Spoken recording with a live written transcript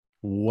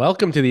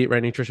Welcome to the Eat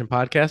Right Nutrition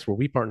Podcast, where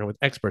we partner with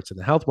experts in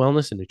the health,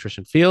 wellness, and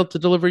nutrition field to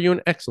deliver you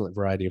an excellent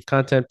variety of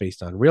content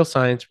based on real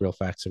science, real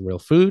facts, and real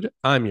food.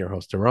 I'm your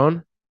host,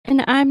 Daron.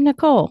 And I'm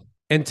Nicole.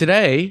 And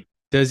today,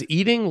 does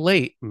eating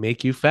late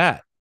make you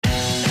fat?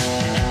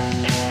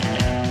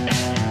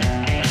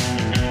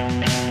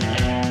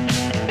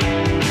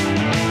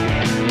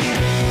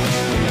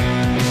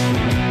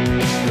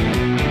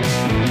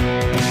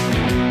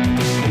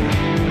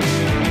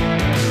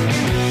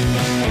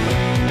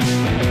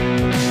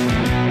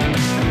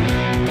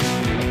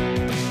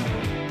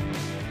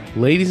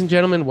 Ladies and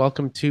gentlemen,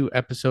 welcome to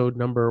episode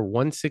number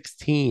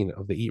 116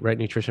 of the Eat Right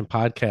Nutrition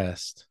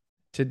Podcast.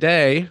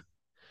 Today,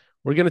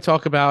 we're going to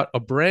talk about a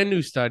brand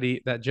new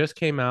study that just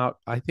came out,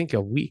 I think a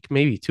week,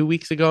 maybe 2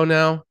 weeks ago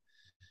now,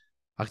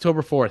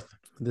 October 4th.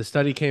 The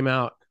study came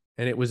out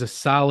and it was a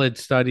solid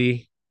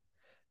study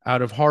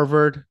out of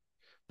Harvard,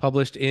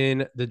 published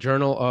in the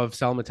Journal of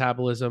Cell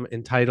Metabolism,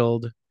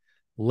 entitled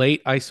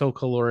Late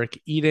Isocaloric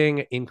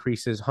Eating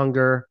Increases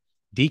Hunger,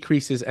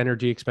 Decreases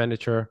Energy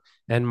Expenditure,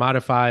 and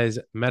Modifies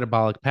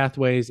Metabolic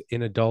Pathways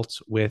in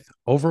Adults with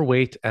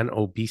Overweight and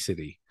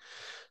Obesity.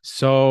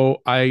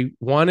 So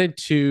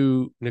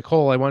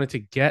Nicole, I wanted to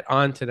get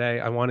on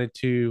today. I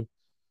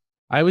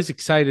was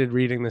excited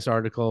reading this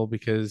article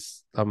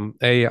because I'm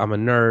a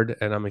nerd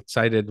and I'm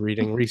excited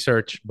reading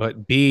research,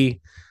 but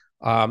B,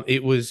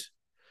 it was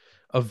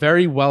a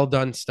very well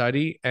done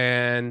study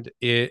and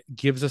it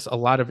gives us a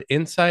lot of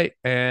insight.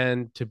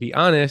 And to be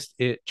honest,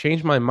 it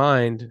changed my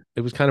mind.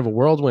 It was kind of a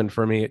whirlwind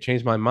for me. It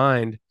changed my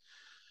mind.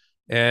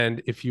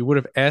 And if you would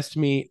have asked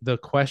me the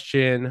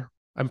question,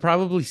 I'm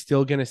probably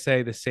still going to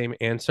say the same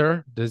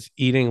answer. Does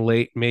eating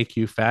late make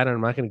you fat? And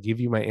I'm not going to give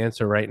you my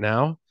answer right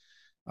now.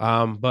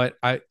 But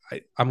I'm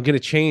going to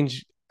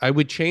change. I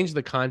would change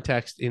the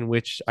context in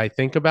which I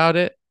think about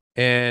it.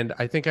 And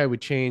I think I would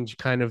change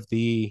kind of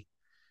the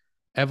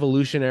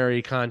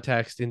evolutionary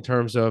context in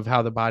terms of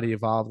how the body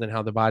evolved and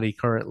how the body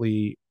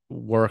currently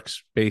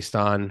works based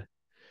on,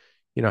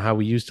 how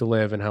we used to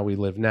live and how we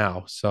live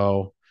now.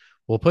 So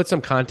we'll put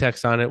some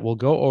context on it. We'll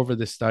go over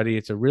the study.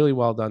 It's a really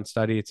well done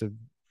study. It's a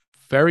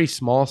very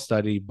small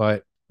study,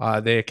 but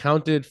they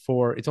accounted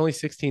for, it's only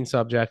 16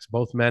 subjects,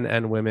 both men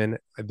and women.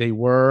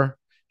 It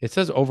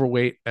says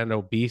overweight and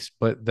obese,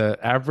 but the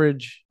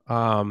average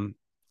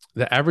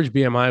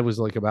BMI was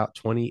like about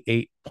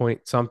 28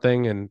 point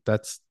something, and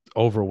that's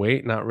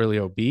overweight, not really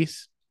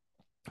obese.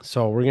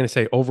 So we're going to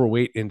say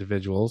overweight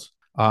individuals.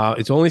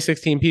 It's only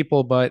 16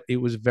 people, but it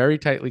was very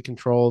tightly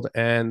controlled,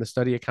 and the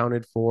study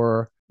accounted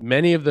for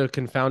many of the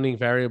confounding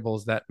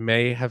variables that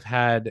may have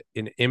had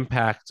an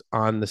impact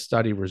on the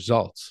study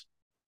results.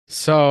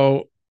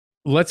 So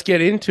let's get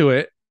into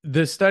it.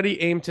 The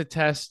study aimed to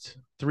test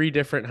three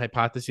different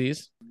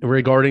hypotheses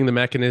regarding the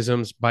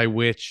mechanisms by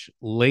which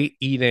late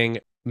eating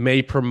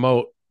may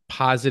promote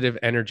positive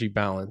energy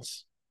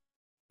balance.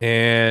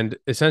 And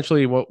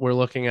essentially, what we're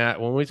looking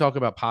at when we talk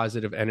about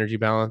positive energy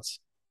balance,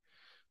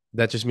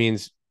 that just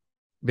means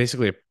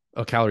basically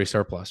a calorie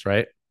surplus,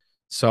 right?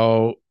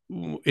 So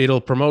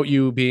it'll promote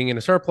you being in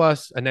a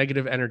surplus. A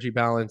negative energy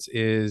balance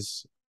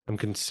is I'm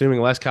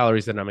consuming less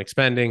calories than I'm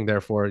expending.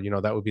 Therefore,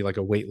 that would be like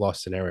a weight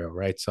loss scenario,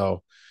 right?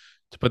 So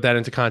to put that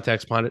into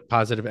context,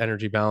 positive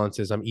energy balance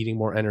is I'm eating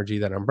more energy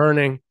than I'm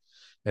burning.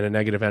 And a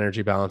negative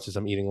energy balance is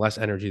I'm eating less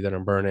energy than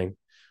I'm burning.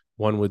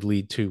 One would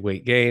lead to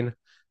weight gain.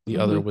 The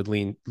other would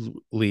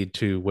lead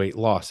to weight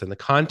loss. And the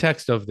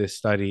context of this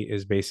study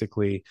is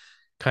basically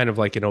kind of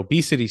like an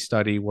obesity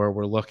study where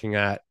we're looking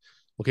at,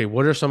 okay,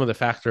 what are some of the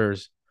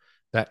factors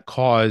that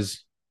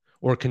cause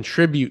or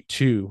contribute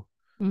to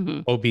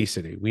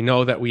obesity? We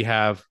know that we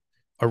have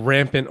a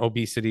rampant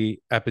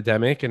obesity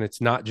epidemic, and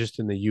it's not just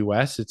in the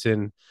US, it's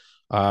in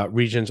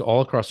regions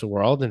all across the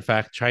world. In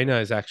fact, China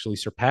is actually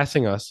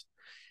surpassing us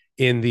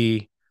in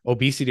the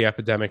obesity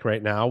epidemic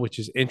right now, which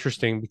is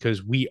interesting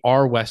because we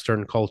are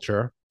Western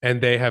culture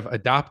and they have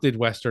adopted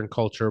Western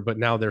culture, but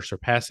now they're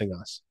surpassing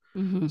us.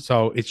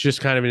 So it's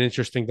just kind of an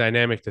interesting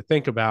dynamic to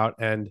think about.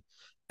 And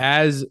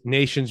as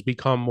nations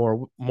become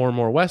more and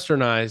more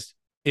westernized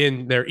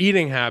in their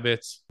eating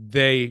habits,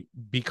 they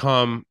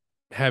become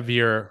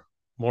heavier,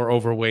 more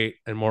overweight,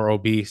 and more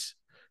obese.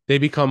 They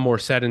become more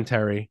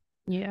sedentary.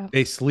 Yeah.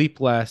 They sleep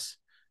less.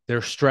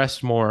 They're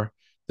stressed more.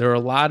 There are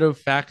a lot of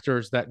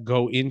factors that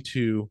go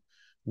into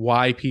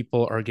why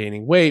people are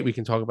gaining weight. We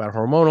can talk about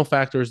hormonal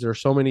factors. There are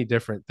so many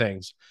different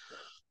things.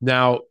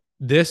 Now,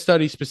 this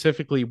study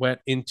specifically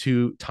went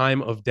into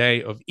time of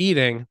day of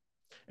eating,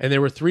 and there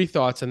were three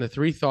thoughts. And the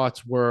three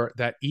thoughts were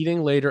that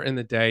eating later in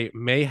the day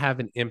may have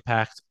an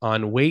impact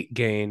on weight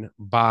gain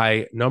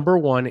by, number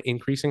one,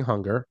 increasing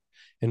hunger.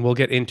 And we'll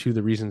get into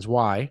the reasons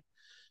why.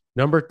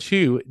 Number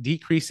two,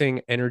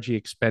 decreasing energy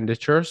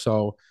expenditure.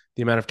 So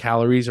the amount of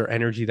calories or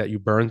energy that you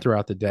burn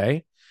throughout the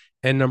day.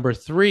 And number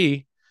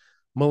three,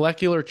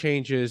 molecular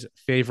changes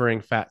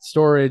favoring fat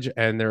storage.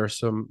 And there are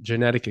some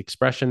genetic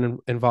expression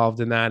involved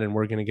in that. And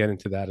we're going to get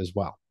into that as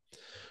well.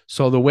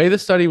 So the way the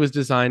study was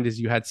designed is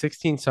you had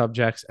 16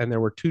 subjects and there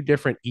were two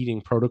different eating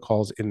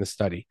protocols in the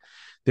study.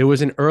 There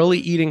was an early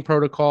eating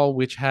protocol,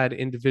 which had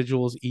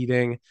individuals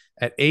eating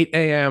at 8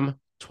 a.m.,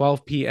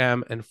 12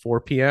 p.m., and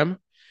 4 p.m.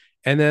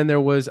 And then there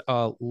was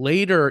a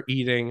later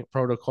eating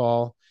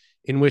protocol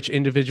in which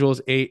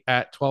individuals ate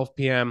at 12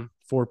 p.m.,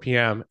 4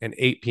 p.m., and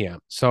 8 p.m.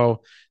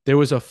 So there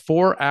was a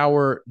 4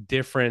 hour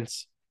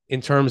difference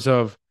in terms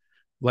of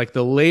like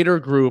the later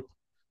group,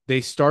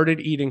 they started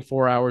eating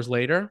 4 hours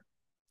later,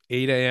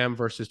 8 a.m.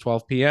 versus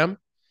 12 p.m.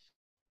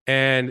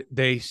 And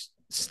they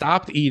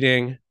stopped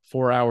eating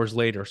 4 hours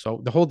later.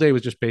 So the whole day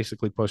was just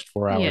basically pushed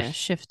 4 hours. Yeah,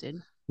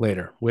 shifted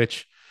later,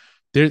 which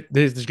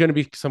there's going to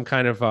be some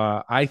kind of,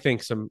 I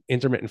think, some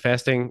intermittent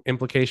fasting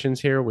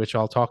implications here, which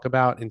I'll talk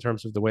about in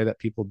terms of the way that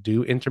people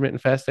do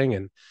intermittent fasting.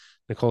 And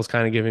Nicole's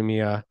kind of giving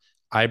me a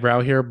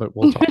eyebrow here, but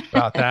we'll talk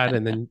about that.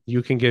 And then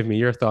you can give me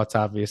your thoughts,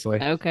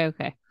 obviously.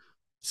 Okay.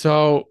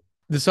 So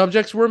the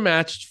subjects were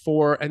matched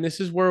for, and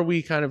this is where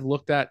we kind of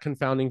looked at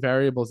confounding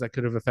variables that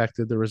could have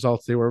affected the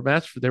results. They were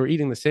matched, they were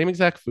eating the same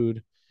exact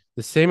food,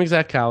 the same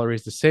exact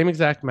calories, the same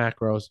exact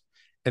macros,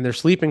 and their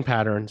sleeping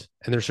patterns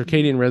and their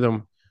circadian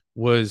rhythm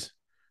was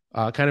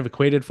kind of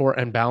equated for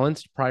and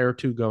balanced prior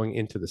to going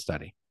into the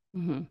study.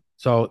 Mm-hmm.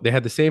 So they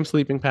had the same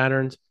sleeping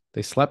patterns,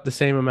 they slept the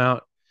same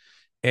amount.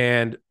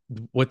 And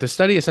what the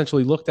study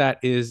essentially looked at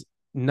is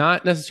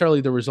not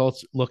necessarily the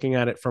results looking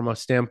at it from a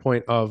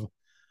standpoint of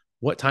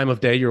what time of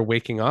day you're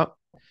waking up.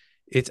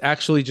 It's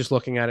actually just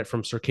looking at it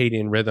from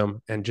circadian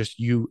rhythm and just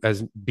you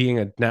as being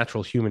a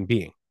natural human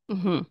being.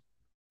 Mm-hmm.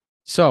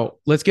 So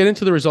let's get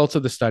into the results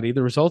of the study.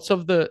 The results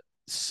of the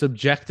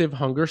subjective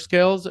hunger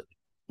scales,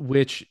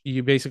 which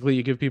you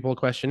give people a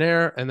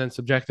questionnaire and then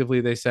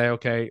subjectively they say,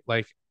 okay,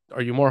 like,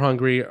 are you more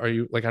hungry? Are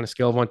you like on a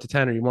scale of 1 to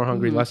 10? Are you more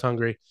hungry, less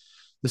hungry?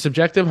 The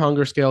subjective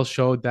hunger scale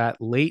showed that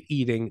late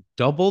eating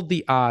doubled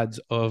the odds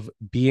of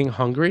being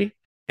hungry.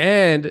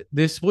 And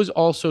this was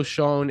also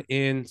shown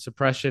in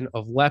suppression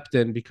of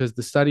leptin because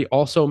the study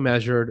also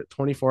measured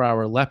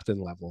 24-hour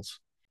leptin levels.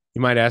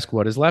 You might ask,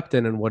 what is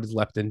leptin and what does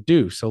leptin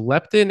do? So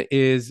leptin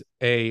is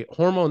a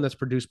hormone that's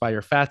produced by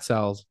your fat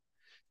cells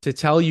to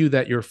tell you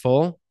that you're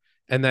full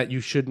and that you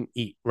shouldn't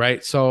eat,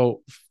 right?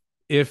 So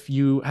if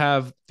you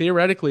have,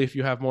 theoretically, if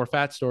you have more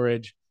fat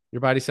storage, your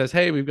body says,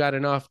 hey, we've got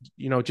enough,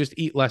 just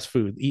eat less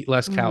food, eat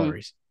less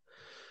calories.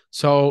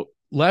 So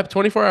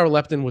 24-hour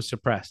leptin was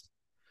suppressed.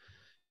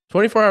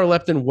 24-hour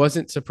leptin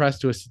wasn't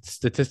suppressed to a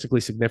statistically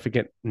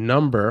significant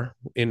number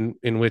in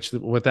which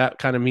what that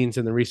kind of means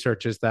in the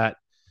research is that,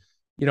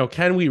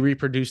 can we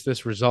reproduce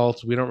this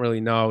result? We don't really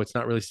know. It's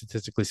not really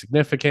statistically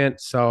significant.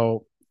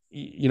 So,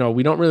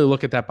 we don't really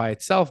look at that by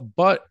itself.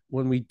 But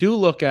when we do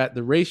look at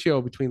the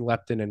ratio between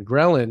leptin and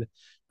ghrelin,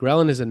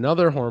 ghrelin is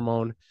another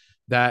hormone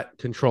that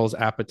controls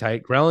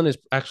appetite. Ghrelin is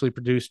actually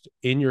produced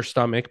in your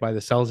stomach by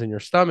the cells in your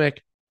stomach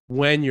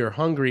when you're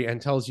hungry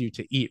and tells you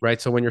to eat, right?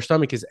 So when your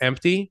stomach is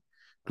empty,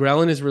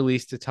 ghrelin is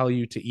released to tell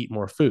you to eat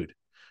more food,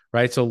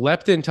 right? So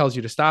leptin tells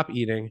you to stop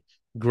eating.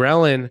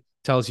 Ghrelin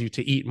tells you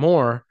to eat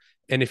more.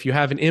 And if you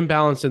have an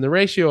imbalance in the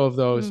ratio of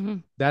those,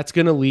 that's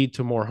going to lead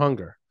to more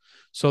hunger.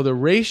 So the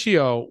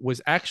ratio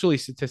was actually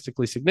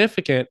statistically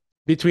significant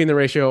between the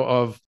ratio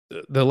of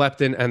the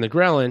leptin and the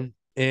ghrelin.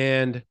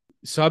 And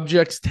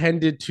subjects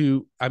tended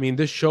to,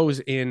 this shows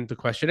in the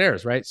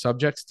questionnaires, right?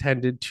 Subjects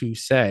tended to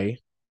say,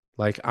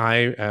 like,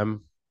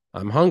 I'm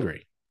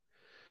hungry,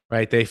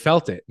 right? They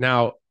felt it.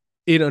 Now,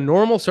 in a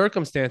normal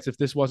circumstance, if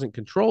this wasn't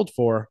controlled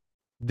for,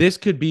 this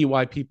could be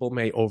why people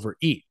may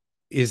overeat.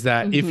 Is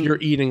that if you're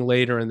eating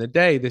later in the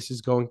day, this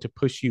is going to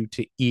push you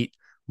to eat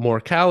more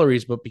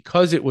calories. But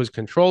because it was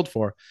controlled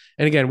for,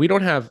 and again, we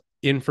don't have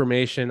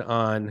information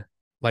on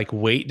like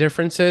weight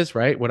differences,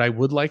 right? What I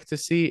would like to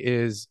see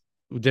is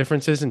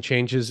differences and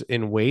changes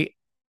in weight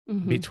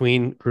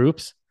between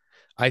groups.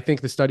 I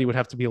think the study would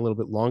have to be a little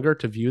bit longer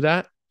to view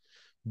that.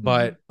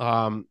 But,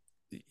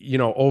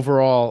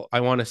 overall, I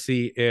want to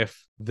see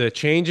if the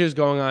changes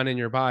going on in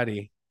your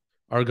body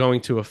are going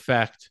to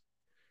affect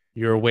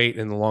your weight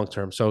in the long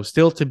term. So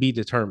still to be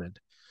determined.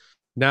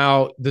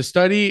 Now, the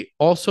study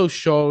also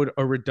showed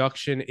a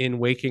reduction in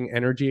waking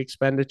energy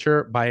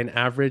expenditure by an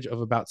average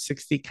of about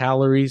 60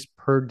 calories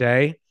per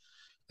day.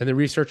 And the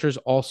researchers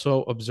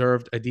also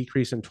observed a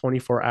decrease in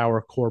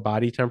 24-hour core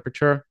body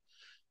temperature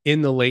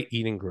in the late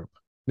eating group.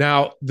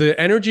 Now, the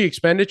energy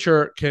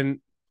expenditure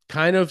can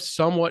kind of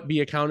somewhat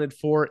be accounted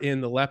for in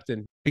the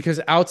leptin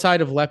because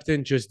outside of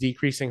leptin just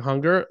decreasing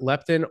hunger,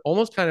 leptin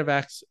almost kind of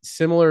acts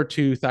similar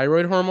to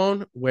thyroid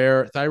hormone,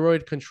 where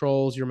thyroid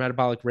controls your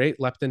metabolic rate.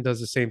 Leptin does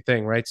the same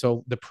thing, right?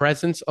 So the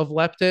presence of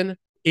leptin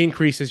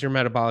increases your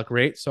metabolic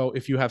rate. So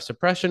if you have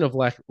suppression of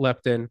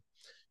leptin,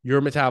 your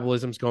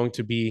metabolism is going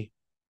to be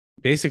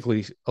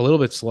basically a little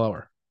bit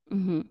slower.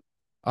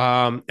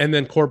 And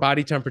then core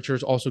body temperature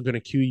is also going to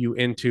cue you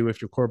into, if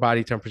your core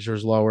body temperature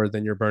is lower,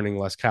 then you're burning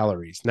less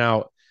calories.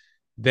 Now,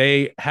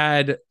 they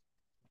had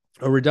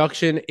a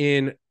reduction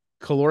in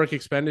caloric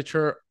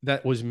expenditure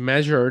that was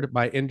measured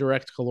by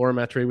indirect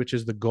calorimetry, which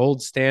is the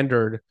gold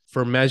standard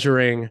for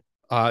measuring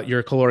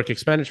your caloric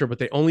expenditure, but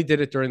they only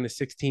did it during the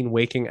 16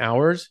 waking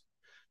hours.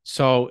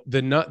 So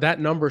that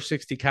number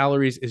 60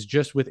 calories is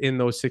just within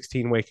those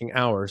 16 waking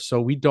hours.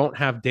 So we don't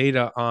have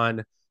data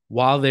on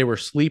while they were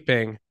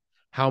sleeping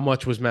how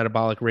much was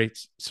metabolic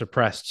rates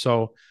suppressed.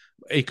 So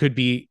it could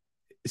be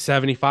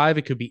 75,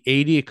 it could be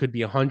 80, it could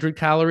be 100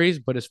 calories,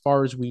 but as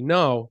far as we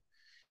know,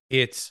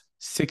 it's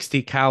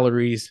 60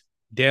 calories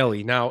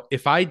daily. Now,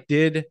 if I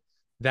did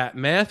that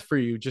math for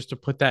you just to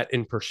put that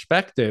in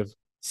perspective,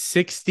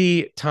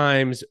 60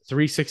 times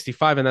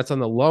 365, and that's on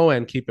the low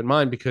end, keep in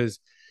mind, because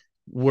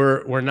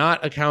we're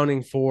not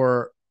accounting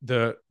for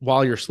the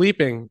while you're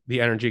sleeping,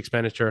 the energy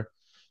expenditure,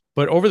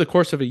 but over the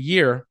course of a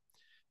year,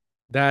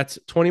 that's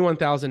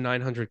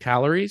 21,900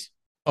 calories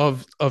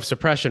of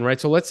suppression, right?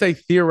 So let's say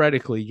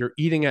theoretically you're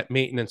eating at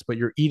maintenance, but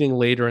you're eating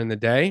later in the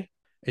day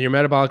and your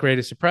metabolic rate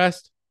is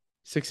suppressed,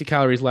 60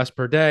 calories less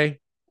per day.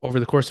 Over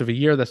the course of a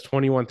year, that's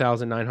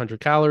 21,900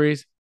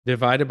 calories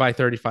divided by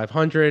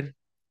 3,500.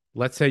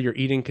 Let's say you're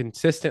eating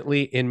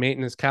consistently in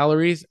maintenance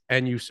calories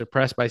and you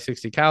suppress by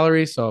 60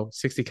 calories. So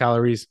 60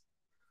 calories,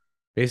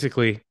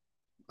 basically,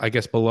 I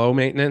guess, below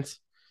maintenance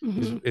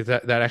is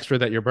that extra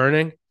that you're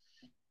burning.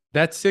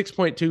 That's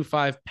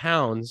 6.25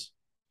 pounds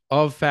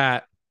of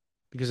fat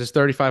because it's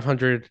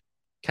 3,500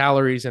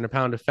 calories in a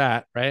pound of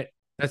fat, right?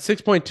 That's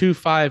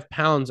 6.25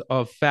 pounds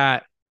of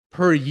fat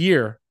per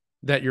year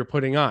that you're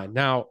putting on.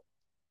 Now,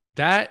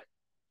 that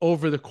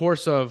over the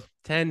course of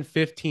 10,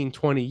 15,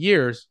 20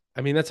 years,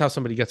 I mean, that's how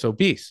somebody gets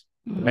obese,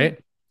 right?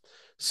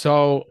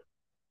 So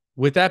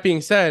with that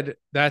being said,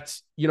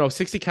 that's,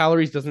 60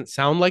 calories doesn't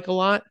sound like a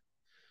lot,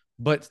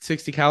 but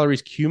 60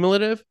 calories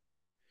cumulative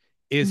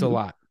is a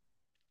lot.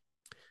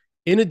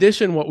 In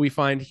addition, what we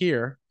find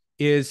here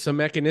is some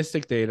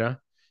mechanistic data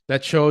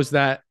that shows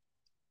that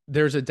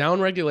there's a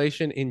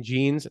downregulation in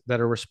genes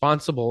that are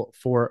responsible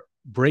for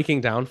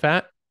breaking down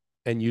fat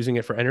and using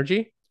it for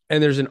energy.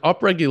 And there's an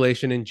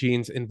upregulation in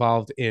genes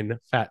involved in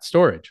fat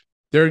storage.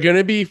 There are going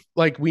to be,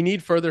 we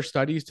need further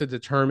studies to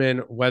determine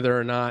whether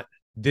or not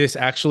this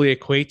actually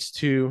equates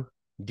to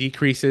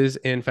decreases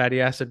in fatty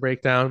acid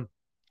breakdown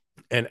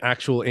and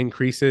actual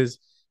increases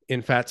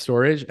in fat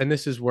storage. And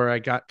this is where I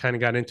got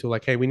into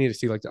hey, we need to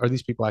see, are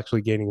these people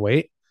actually gaining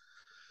weight?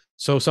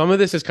 So some of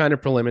this is kind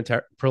of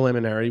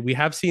preliminary. We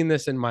have seen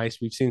this in mice.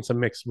 We've seen some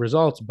mixed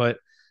results, but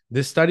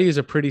this study is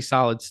a pretty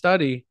solid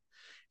study.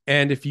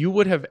 And if you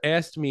would have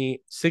asked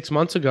me 6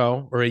 months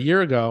ago or a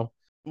year ago,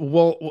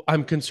 well,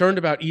 I'm concerned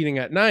about eating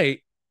at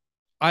night,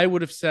 I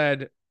would have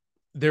said,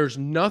 there's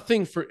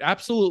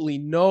absolutely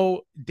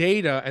no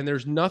data and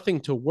there's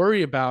nothing to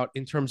worry about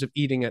in terms of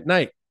eating at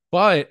night.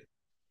 But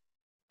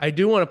I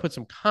do want to put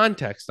some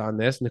context on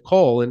this,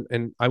 Nicole,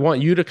 and I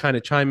want you to kind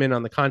of chime in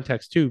on the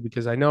context too,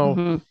 because I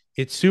know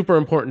it's super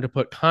important to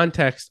put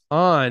context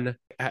on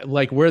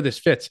where this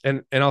fits.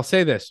 And I'll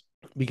say this,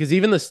 because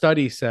even the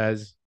study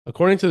says,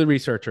 according to the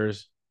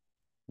researchers,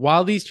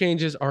 while these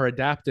changes are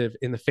adaptive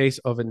in the face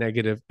of a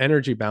negative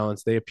energy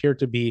balance, they appear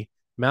to be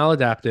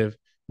maladaptive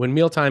when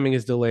meal timing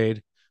is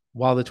delayed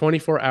while the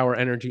 24-hour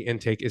energy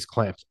intake is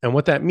clamped. And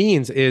what that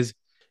means is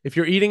if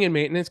you're eating in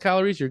maintenance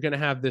calories, you're going to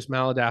have this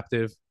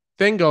maladaptive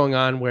thing going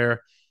on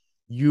where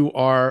you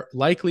are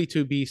likely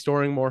to be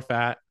storing more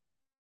fat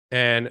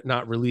and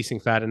not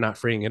releasing fat and not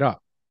freeing it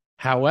up.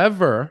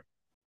 However,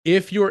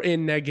 if you're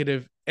in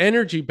negative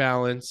energy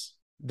balance,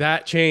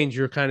 that change,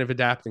 you're kind of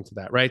adapting to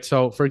that, right?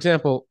 So for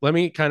example, let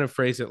me kind of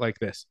phrase it like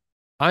this.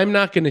 I'm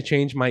not going to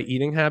change my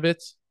eating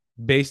habits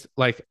based,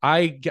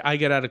 I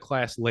get out of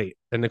class late.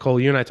 And Nicole,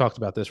 you and I talked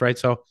about this, right?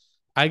 So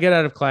I get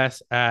out of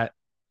class at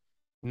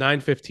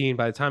 9:15.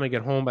 By the time I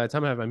get home, by the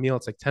time I have my meal,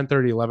 it's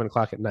 10:30, 11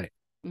 o'clock at night.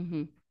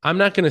 I'm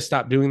not going to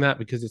stop doing that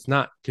because it's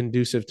not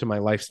conducive to my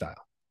lifestyle.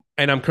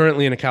 And I'm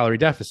currently in a calorie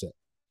deficit,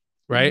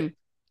 right?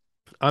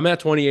 I'm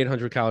at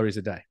 2,800 calories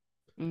a day.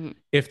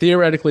 If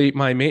theoretically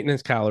my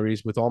maintenance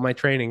calories with all my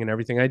training and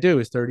everything I do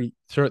is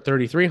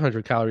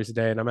 3,300 calories a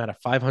day, and I'm at a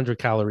 500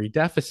 calorie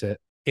deficit,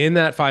 in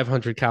that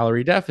 500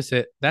 calorie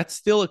deficit, that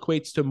still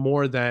equates to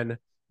more than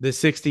the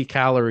 60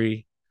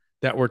 calorie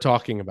that we're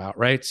talking about,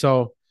 right?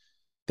 So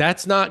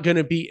that's not going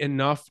to be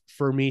enough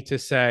for me to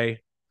say,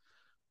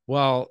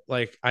 well,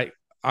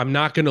 I'm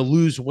not going to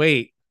lose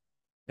weight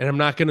and I'm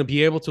not going to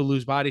be able to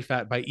lose body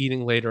fat by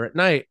eating later at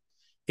night.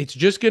 It's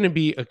just going to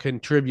be a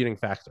contributing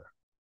factor.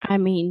 I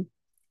mean,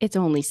 it's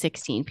only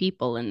 16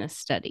 people in this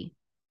study.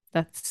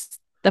 That's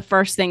the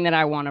first thing that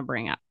I want to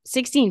bring up.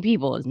 16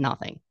 people is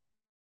nothing.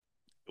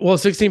 Well,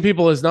 16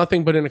 people is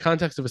nothing, but in the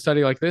context of a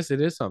study like this, it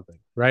is something,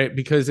 right?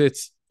 Because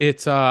it's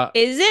is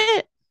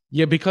it?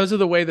 Yeah, because of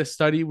the way the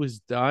study was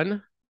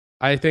done,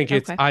 I think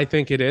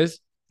it is.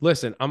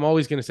 Listen, I'm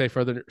always going to say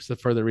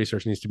further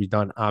research needs to be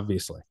done,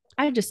 obviously.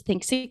 I just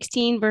think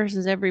 16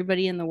 versus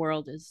everybody in the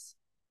world is,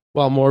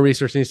 well, more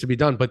research needs to be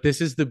done, but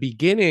this is the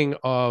beginning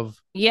of,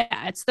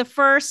 it's the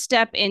first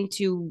step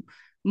into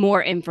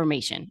more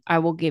information. I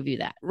will give you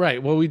that.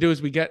 Right. What we do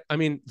is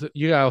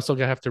you also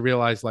have to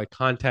realize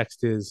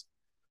context is,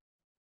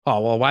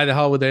 oh, well, why the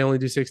hell would they only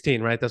do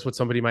 16, right? That's what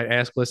somebody might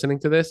ask listening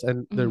to this.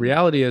 And the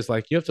reality is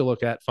you have to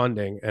look at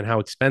funding and how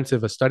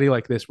expensive a study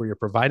like this, where you're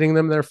providing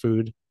them their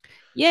food,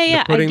 Yeah, You're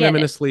yeah, I putting them get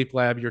in a it. sleep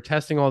lab. You're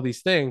testing all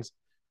these things.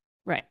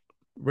 Right.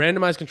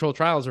 Randomized controlled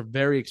trials are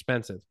very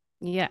expensive.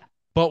 Yeah.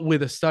 But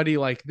with a study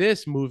like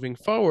this moving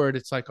forward,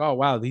 it's like, oh,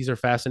 wow, these are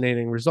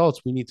fascinating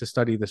results. We need to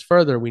study this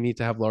further. We need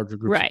to have larger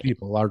groups of Right.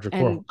 people, larger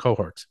And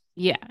cohorts.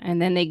 yeah,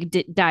 and then they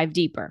dive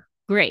deeper.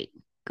 Great.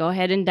 Go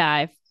ahead and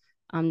dive.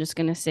 I'm just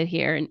going to sit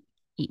here and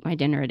eat my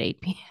dinner at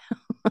 8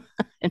 p.m.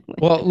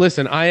 Well,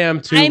 listen, I am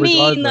too, I mean,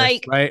 regardless,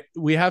 like, right?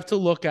 We have to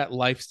look at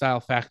lifestyle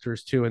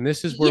factors too. And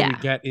this is where we yeah.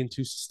 get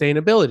into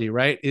sustainability,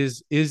 right?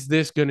 Is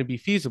this going to be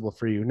feasible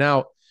for you?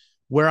 Now,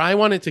 where I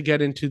wanted to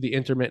get into the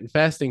intermittent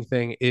fasting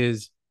thing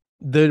is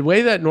the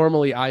way that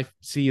normally I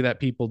see that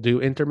people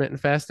do intermittent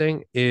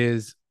fasting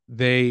is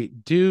they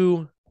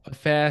do a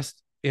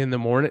fast in the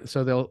morning.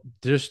 So they'll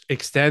just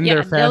extend their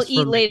Yeah, they'll fast eat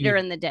from the later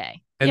evening in the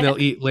day. and Yeah.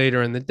 they'll eat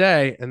later in the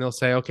day and they'll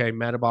say, okay,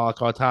 metabolic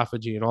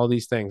autophagy and all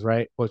these things,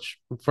 right? Which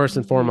first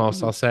and foremost,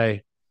 Mm-hmm. I'll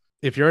say,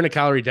 if you're in a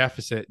calorie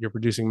deficit, you're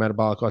producing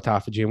metabolic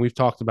autophagy. And we've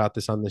talked about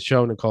this on the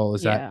show, Nicole,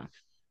 is that Yeah.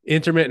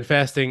 intermittent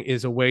fasting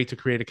is a way to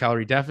create a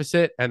calorie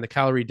deficit, and the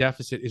calorie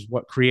deficit is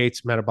what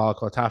creates metabolic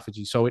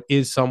autophagy. So it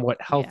is somewhat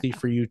Yeah. healthy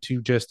for you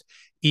to just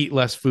eat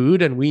less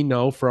food. And we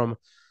know from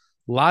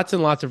lots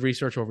and lots of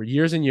research over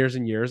years and years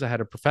and years. I had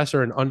a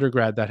professor in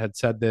undergrad that had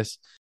said this.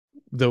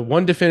 The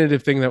one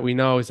definitive thing that we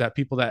know is that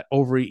people that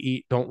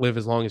overeat don't live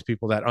as long as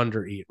people that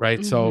undereat,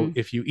 right? So Mm-hmm.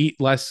 if you eat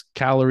less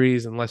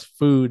calories and less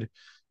food,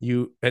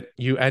 you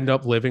end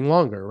up living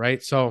longer,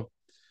 right? So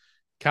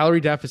calorie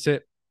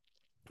deficit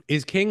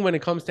is king when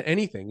it comes to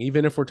anything,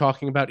 even if we're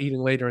talking about eating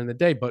later in the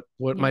day. But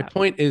what my Yeah.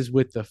 point is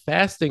with the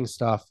fasting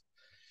stuff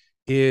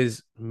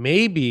is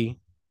maybe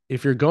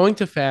if you're going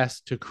to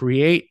fast to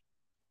create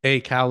a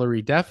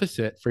calorie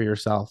deficit for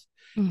yourself,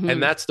 and Mm-hmm.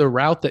 that's the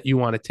route that you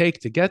want to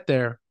take to get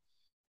there,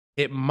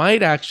 it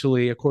might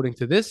actually, according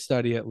to this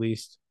study at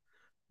least,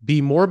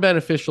 be more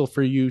beneficial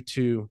for you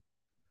to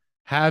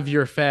have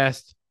your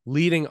fast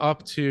leading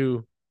up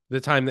to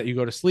the time that you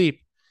go to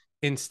sleep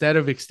instead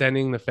of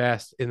extending the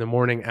fast in the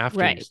morning after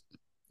you Right.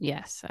 sleep.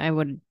 Yes, I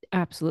would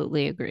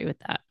absolutely agree with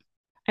that.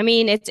 I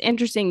mean, it's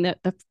interesting that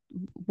the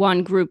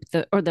one group,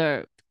 the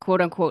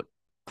quote unquote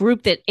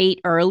group that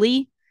ate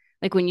early,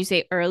 like when you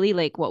say early,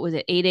 like what was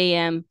it, 8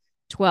 a.m.,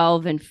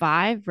 12 and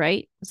 5,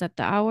 right? Was that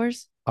the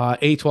hours?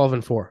 8, 12,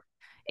 and 4.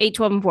 8,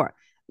 12, and 4.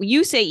 When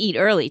you say eat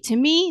early, to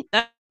me,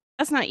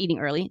 that's not eating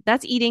early.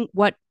 That's eating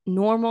what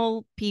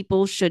normal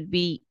people should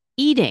be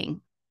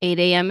eating. 8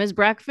 a.m. is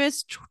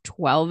breakfast,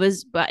 12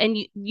 is, and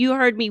you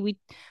heard me, we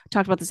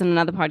talked about this in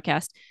another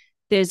podcast.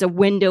 There's a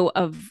window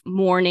of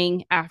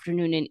morning,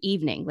 afternoon, and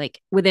evening, like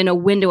within a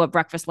window of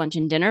breakfast, lunch,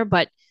 and dinner.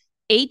 But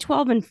 8,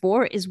 12, and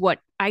 4 is what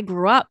I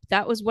grew up.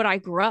 That was what I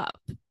grew up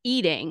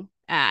eating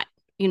at.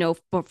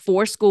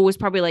 Before school was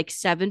probably like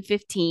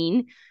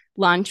 7:15.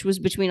 Lunch was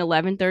between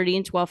 11:30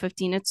 and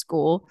 12:15 at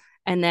school.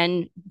 And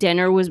then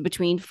dinner was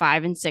between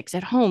 5 and 6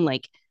 at home.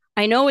 Like,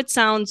 I know it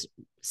sounds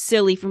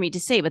silly for me to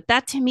say, but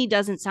that to me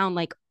doesn't sound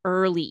like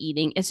early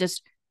eating. It's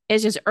just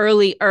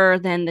earlier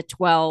than the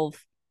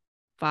 12,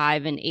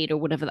 5, and 8 or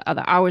whatever the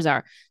other hours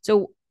are.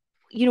 So,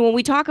 when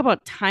we talk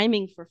about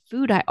timing for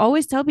food, I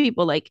always tell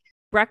people like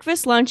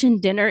breakfast, lunch,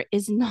 and dinner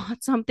is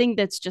not something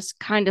that's just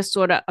kind of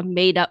sort of a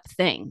made up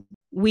thing.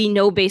 We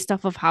know based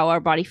off of how our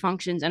body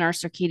functions and our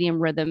circadian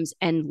rhythms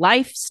and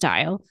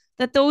lifestyle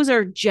that those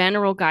are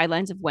general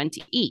guidelines of when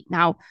to eat.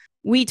 Now,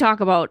 we talk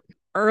about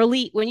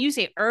early, when you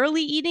say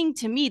early eating,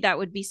 to me, that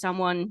would be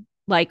someone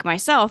like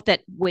myself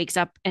that wakes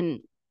up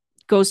and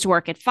goes to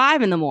work at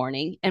 5 in the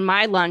morning and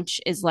my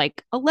lunch is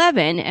like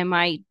 11 and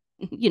my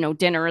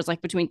dinner is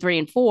like between 3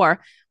 and 4,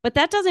 but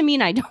that doesn't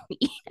mean I don't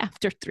eat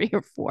after 3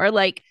 or 4.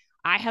 Like,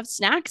 I have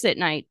snacks at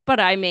night,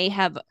 but I may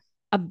have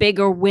a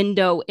bigger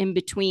window in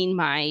between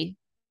my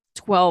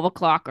 12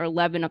 o'clock or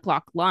 11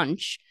 o'clock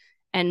lunch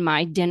and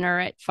my dinner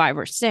at 5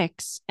 or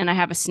 6, and I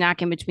have a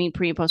snack in between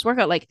pre and post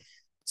workout. Like,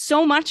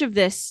 so much of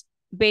this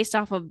based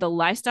off of the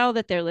lifestyle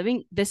that they're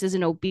living, this is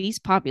an obese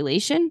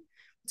population.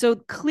 So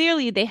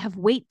clearly they have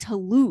weight to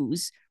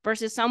lose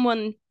versus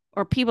someone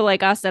or people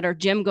like us that are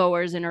gym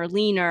goers and are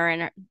leaner,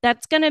 and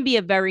that's going to be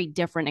a very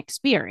different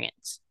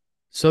experience.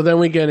 So then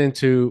we get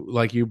into,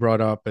 like you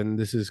brought up, and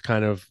this is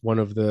kind of one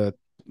of the,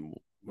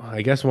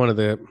 I guess, one of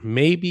the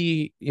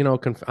maybe, I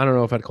don't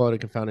know if I'd call it a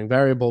confounding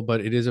variable, but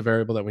it is a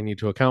variable that we need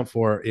to account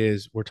for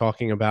is we're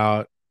talking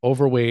about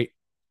overweight,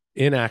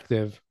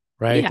 inactive,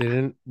 right? Yeah. They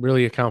didn't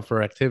really account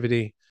for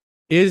activity.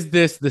 Is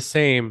this the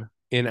same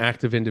in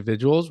active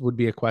individuals would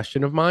be a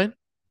question of mine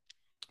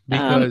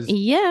because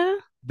Yeah.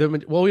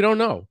 well, we don't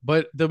know,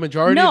 but the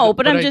majority of No, the,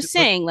 but I'm just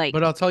saying, like,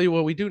 but I'll tell you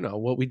what we do know.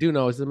 What we do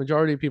know is the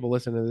majority of people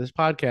listening to this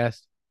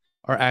podcast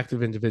are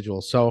active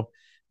individuals. So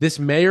this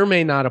may or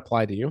may not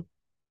apply to you.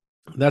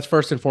 That's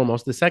first and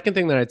foremost. The second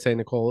thing that I'd say,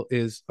 Nicole,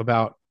 is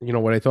about,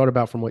 what I thought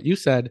about from what you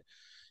said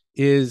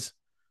is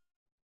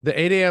the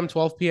 8 a.m.,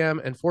 12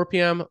 p.m., and 4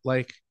 p.m.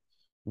 Like,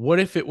 what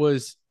if it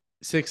was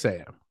 6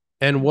 a.m.?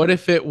 And what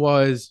if it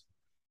was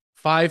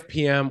 5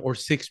 p.m. or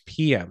 6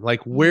 p.m.?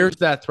 Like, where's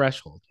that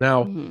threshold?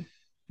 Now,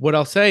 what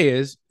I'll say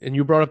is, and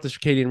you brought up the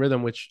circadian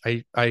rhythm, which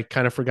I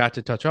kind of forgot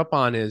to touch up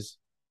on, is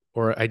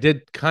or I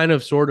did kind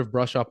of sort of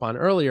brush up on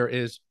earlier,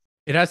 is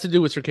it has to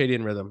do with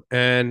circadian rhythm.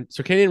 And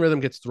circadian rhythm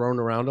gets thrown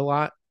around a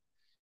lot.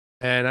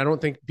 And I don't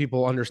think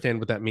people understand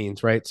what that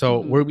means, right? So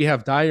Mm-hmm. where we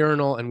have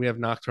diurnal and we have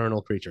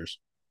nocturnal creatures.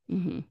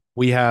 Mm-hmm.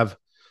 We have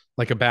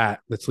like a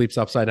bat that sleeps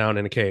upside down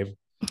in a cave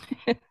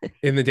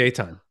in the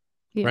daytime,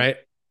 Yeah. right?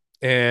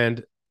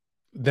 And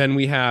then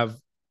we have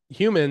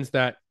humans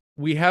that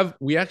we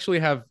actually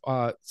have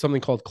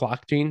something called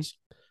clock genes,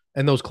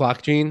 and those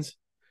clock genes,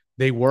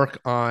 they work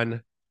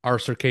on our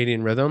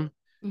circadian rhythm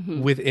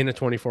Mm-hmm. within a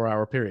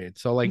 24-hour period.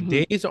 So like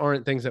Mm-hmm. days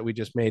aren't things that we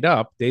just made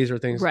up. Days are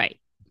Right.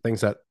 things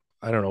that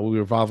I don't know, we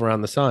revolve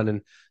around the sun,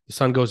 and the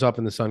sun goes up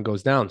and the sun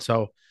goes down.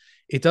 So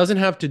it doesn't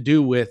have to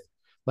do with,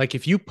 like,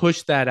 if you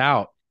push that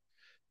out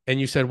and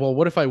you said, well,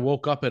 what if I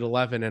woke up at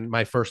 11 and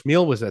my first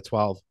meal was at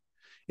 12?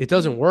 It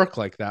doesn't work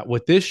like that.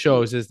 What this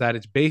shows is that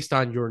it's based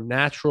on your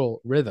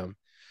natural rhythm.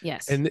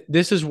 Yes. And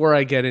this is where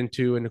I get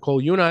into, and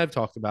Nicole, you and I have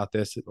talked about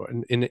this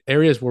in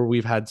areas where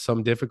we've had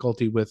some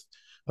difficulty with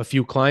a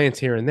few clients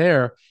here and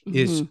there,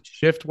 is Mm-hmm.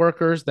 shift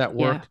workers that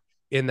work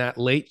Yeah. in that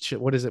late,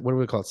 what is it? What do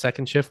we call it?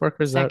 Second shift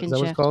workers? Is Second that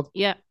what it's shift. called?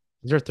 Yeah.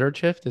 Is there a third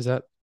shift? Is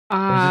that, or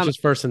is it Um,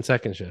 just first and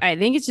second shift? I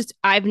think it's just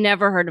I've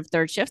never heard of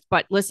third shift,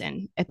 but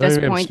listen, at this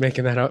Maybe I'm just point,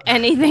 making that up.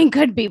 anything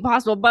could be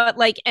possible. But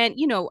like, and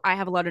you know, I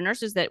have a lot of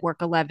nurses that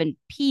work 11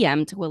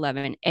 p.m. to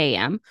 11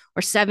 a.m.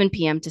 or 7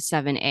 p.m. to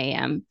 7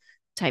 a.m.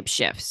 type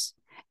shifts.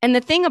 And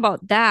the thing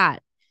about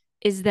that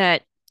is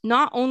that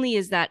not only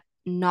is that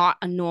not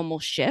a normal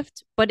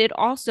shift, but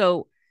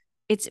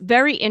it's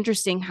very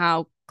interesting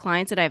how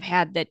clients that I've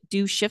had that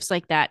do shifts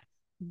like that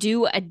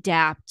do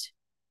adapt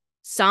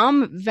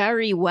some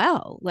very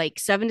well, like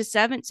 7 to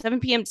 7, 7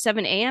 p.m. to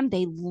 7 a.m.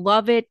 They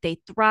love it. They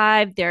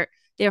thrive. They're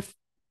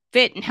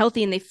fit and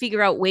healthy, and they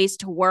figure out ways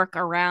to work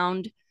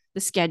around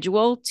the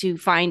schedule to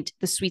find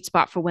the sweet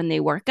spot for when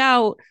they work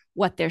out,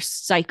 what their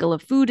cycle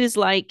of food is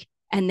like.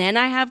 And then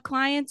I have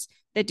clients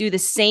that do the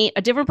same,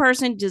 a different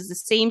person does the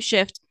same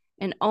shift,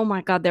 and oh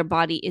my God, their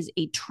body is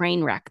a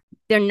train wreck.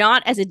 They're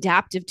not as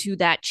adaptive to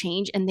that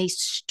change, and they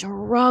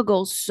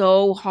struggle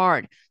so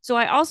hard. So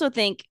I also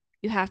think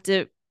you have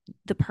to,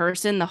 the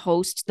person, the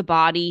host, the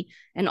body,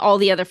 and all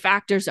the other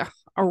factors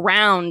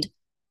around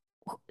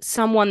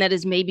someone that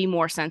is maybe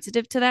more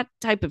sensitive to that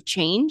type of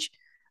change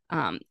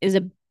is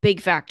a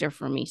big factor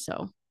for me.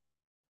 So,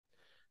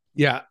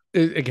 Yeah,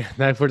 again,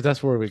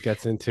 that's where it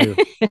gets into.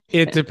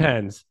 It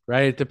depends,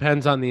 right? It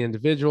depends on the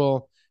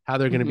individual, how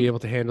they're going to be able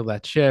to handle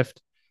that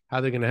shift,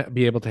 how they're going to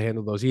be able to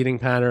handle those eating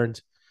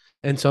patterns.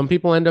 And some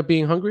people end up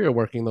being hungrier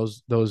working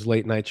those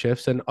late night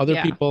shifts, and other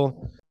yeah.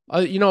 people,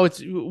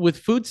 it's with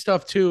food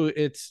stuff too.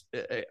 It's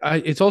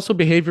also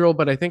behavioral,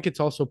 but I think it's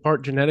also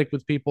part genetic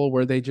with people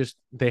where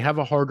they have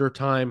a harder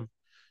time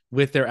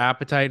with their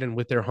appetite and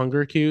with their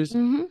hunger cues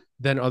Mm-hmm.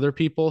 than other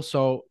people.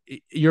 So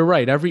you're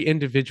right. Every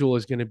individual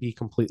is going to be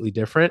completely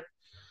different.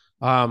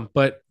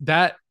 But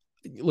that,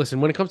 listen,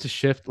 when it comes to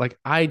shift, like,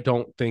 I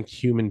don't think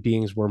human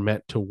beings were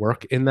meant to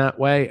work in that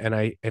way. And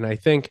I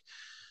think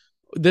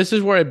this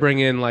is where I bring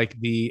in like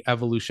the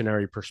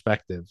evolutionary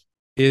perspective,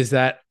 is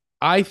that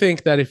I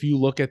think that if you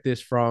look at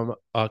this from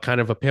a kind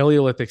of a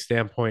Paleolithic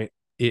standpoint,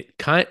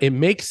 it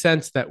makes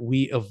sense that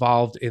we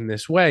evolved in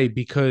this way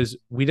because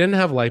we didn't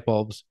have light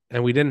bulbs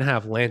and we didn't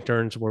have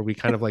lanterns where we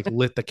kind of like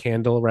lit the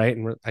candle, right?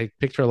 And I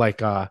picture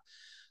like I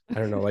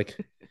don't know, like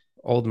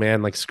old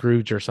man like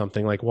Scrooge or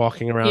something, like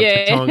walking around,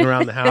 Yeah. tiptoeing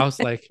around the house,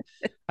 like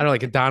I don't know,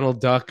 like a Donald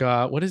Duck.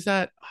 What is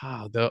that?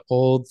 The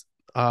old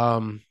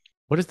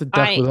what is the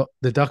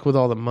duck with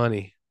all the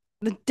money?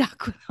 The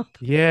duck with all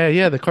the,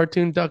 Yeah, the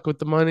cartoon duck with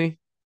the money.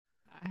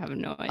 I have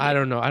no I idea.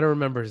 don't know. I don't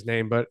remember his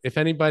name, but if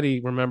anybody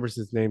remembers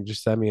his name,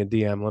 just send me a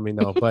DM. Let me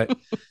know. But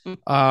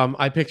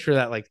I picture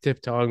that like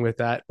tiptoeing with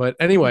that. But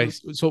anyway,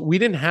 so we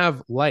didn't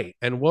have light,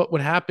 and what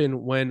would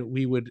happen when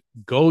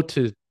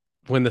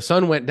the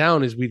sun went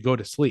down is we'd go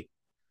to sleep,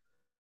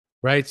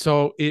 right?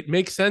 So it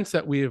makes sense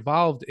that we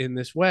evolved in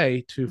this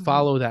way to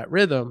follow that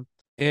rhythm.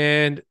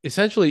 And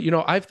essentially,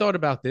 I've thought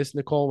about this,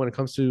 Nicole, when it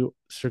comes to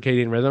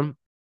circadian rhythm.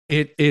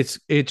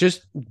 It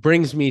just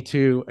brings me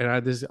to, and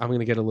I'm going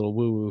to get a little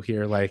woo woo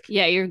here, like,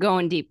 Yeah, you're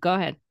going deep. Go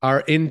ahead.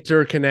 our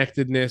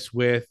interconnectedness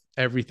with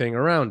everything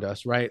around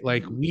us, right?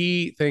 Like,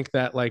 we think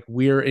that like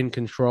we're in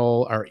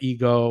control, our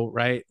ego,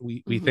 right?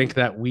 We think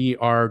that we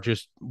are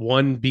just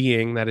one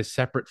being that is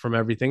separate from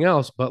everything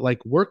else, but like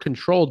we're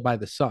controlled by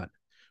the sun.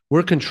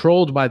 We're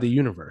controlled by the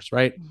universe,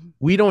 right?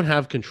 We don't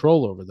have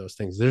control over those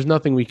things. There's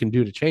nothing we can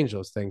do to change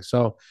those things.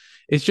 So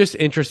it's just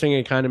interesting.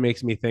 It kind of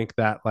makes me think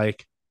that,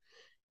 like,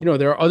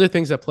 there are other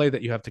things at play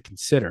that you have to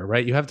consider,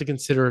 right? You have to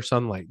consider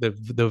sunlight,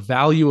 the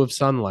value of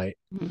sunlight.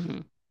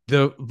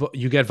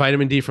 You get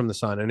vitamin D from the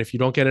sun, and if you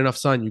don't get enough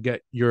sun,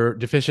 you're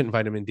deficient in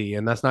vitamin D,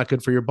 and that's not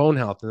good for your bone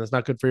health, and that's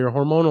not good for your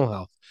hormonal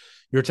health,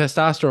 your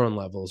testosterone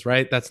levels,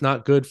 right? That's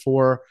not good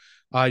for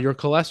your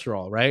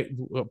cholesterol, right?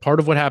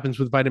 Part of what happens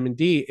with vitamin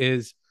D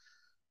is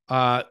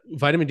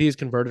vitamin D is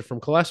converted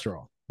from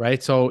cholesterol,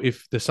 right? So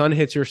if the sun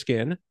hits your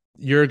skin,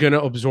 you're going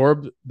to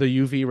absorb the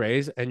UV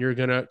rays and you're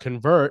going to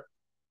convert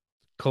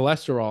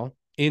cholesterol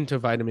into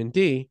vitamin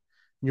D.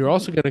 You're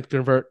also going to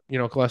convert,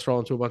 cholesterol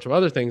into a bunch of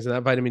other things. And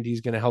that vitamin D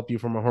is going to help you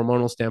from a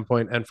hormonal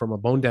standpoint and from a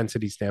bone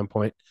density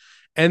standpoint.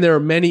 And there are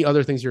many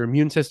other things. Your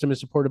immune system is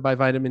supported by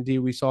vitamin D.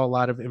 We saw a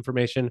lot of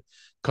information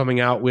coming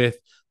out with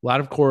a lot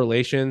of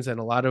correlations and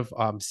a lot of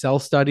cell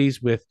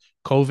studies with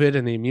COVID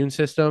and the immune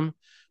system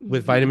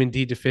with Mm-hmm. vitamin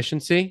D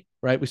deficiency,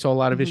 right? We saw a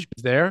lot of Mm-hmm.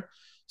 issues there.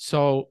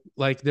 So,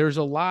 like, there's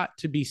a lot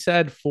to be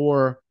said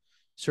for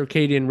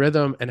circadian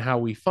rhythm and how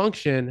we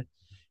function.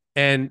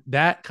 And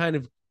that kind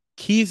of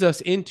keys us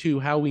into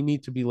how we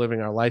need to be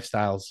living our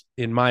lifestyles,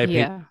 in my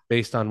opinion, Yeah.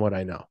 based on what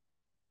I know.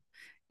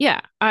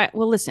 Yeah.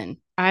 Well, listen,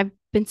 I've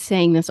been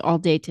saying this all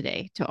day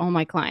today to all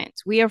my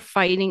clients. We are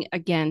fighting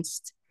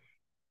against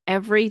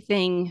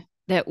everything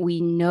that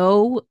we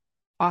know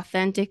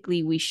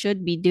authentically we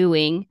should be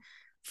doing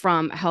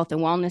from a health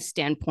and wellness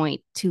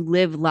standpoint to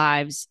live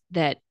lives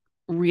that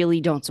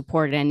really don't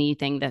support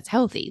anything that's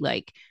healthy.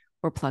 Like,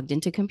 we're plugged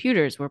into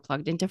computers, we're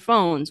plugged into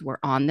phones, we're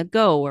on the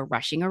go, we're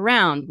rushing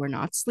around, we're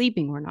not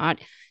sleeping, we're not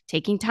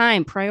taking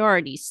time,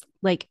 priorities.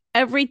 Like,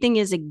 everything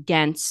is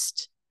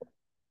against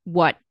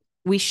what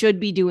we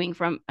should be doing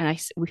I'm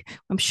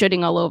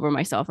shitting all over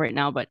myself right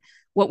now, but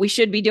what we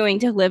should be doing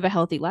to live a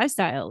healthy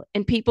lifestyle.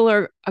 And people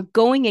are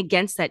going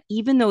against that,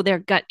 even though their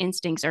gut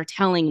instincts are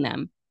telling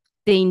them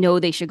they know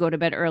they should go to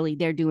bed early.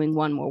 They're doing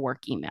one more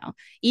work email,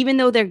 even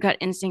though their gut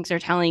instincts are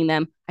telling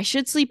them I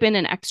should sleep in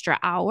an extra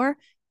hour,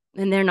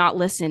 and they're not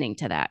listening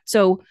to that.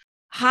 So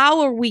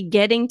how are we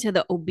getting to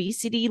the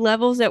obesity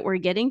levels that we're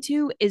getting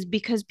to is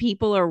because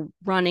people are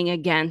running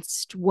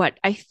against what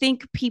I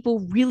think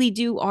people really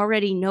do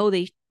already know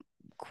they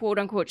quote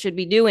unquote should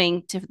be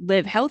doing to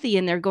live healthy,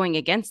 and they're going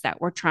against that.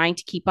 We're trying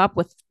to keep up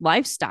with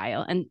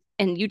lifestyle,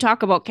 and you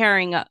talk about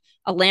carrying a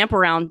lamp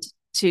around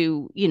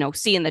to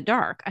see in the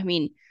dark. I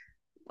mean,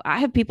 I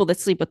have people that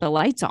sleep with the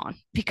lights on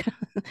because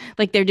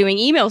like they're doing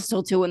emails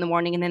till 2 in the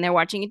morning, and then they're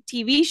watching a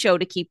TV show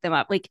to keep them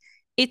up. Like,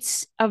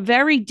 it's a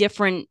very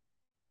different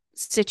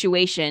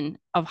situation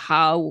of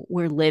how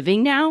we're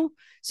living now.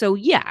 So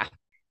yeah,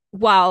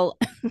 while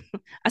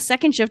a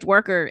second shift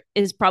worker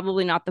is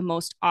probably not the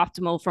most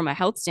optimal from a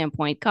health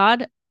standpoint,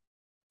 God,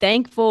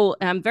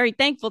 I'm very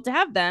thankful to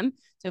have them.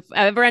 So if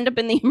I ever end up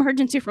in the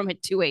emergency room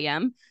at 2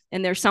 a.m.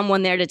 and there's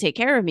someone there to take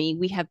care of me,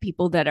 we have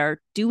people that are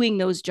doing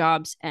those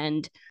jobs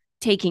and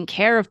taking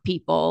care of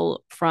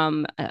people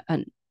from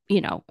an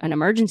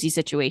emergency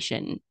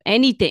situation.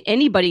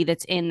 Anybody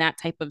that's in that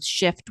type of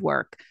shift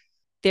work,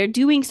 they're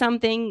doing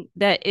something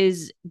that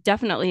is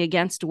definitely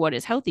against what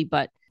is healthy,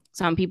 but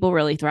some people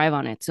really thrive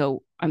on it.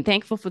 So I'm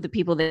thankful for the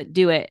people that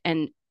do it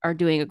and are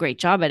doing a great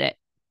job at it.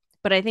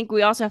 But I think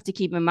we also have to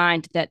keep in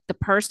mind that the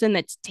person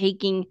that's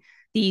taking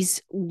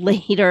these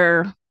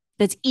later,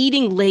 that's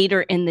eating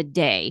later in the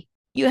day,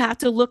 you have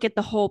to look at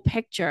the whole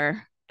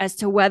picture as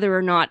to whether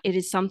or not it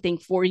is something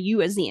for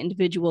you as the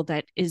individual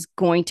that is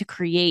going to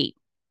create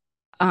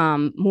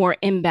more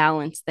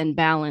imbalance than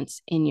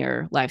balance in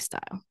your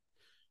lifestyle.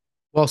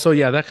 Well, so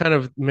yeah, that kind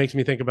of makes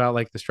me think about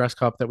like the stress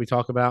cup that we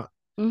talk about.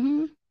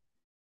 Mm-hmm.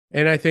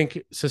 And I think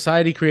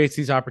society creates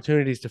these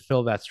opportunities to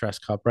fill that stress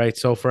cup, right?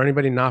 So for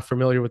anybody not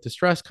familiar with the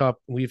stress cup,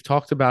 we've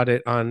talked about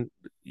it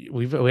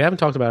we haven't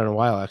talked about it in a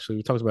while, actually.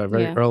 We talked about it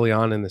very Yeah. early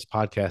on in this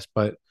podcast,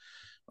 but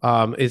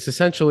it's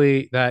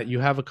essentially that you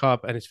have a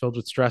cup and it's filled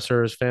with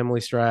stressors,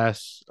 family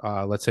stress,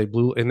 let's say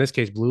in this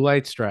case, blue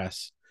light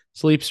stress,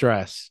 sleep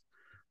stress,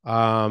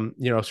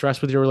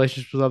 stress with your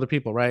relationships with other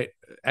people, right?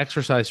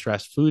 Exercise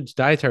stress, foods,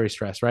 dietary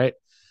stress, right?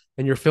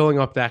 And you're filling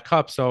up that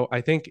cup. So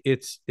I think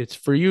it's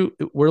for you.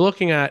 We're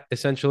looking at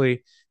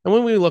essentially, and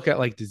when we look at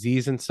like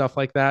disease and stuff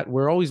like that,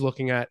 we're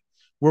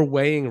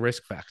weighing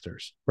risk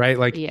factors, right?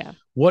 Like, Yeah.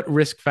 what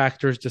risk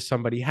factors does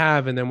somebody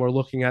have? And then we're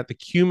looking at the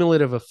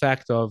cumulative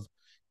effect of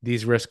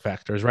these risk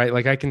factors, right?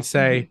 Like, I can Mm-hmm.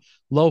 say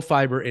low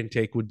fiber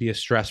intake would be a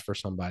stress for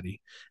somebody,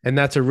 and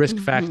that's a risk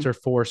Mm-hmm. factor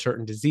for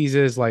certain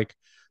diseases like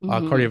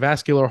Mm-hmm.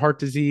 cardiovascular heart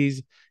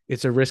disease.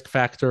 It's a risk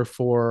factor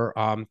for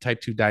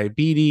type 2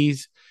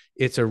 diabetes.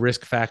 It's a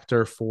risk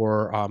factor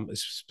for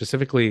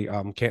specifically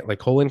like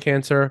colon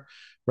cancer,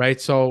 right?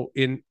 So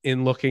in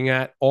looking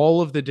at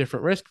all of the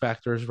different risk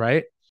factors,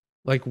 right?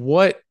 Like,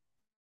 what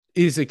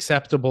is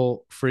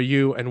acceptable for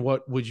you, and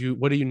what do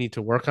you need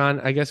to work on,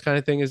 I guess, kind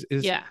of thing is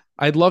Yeah.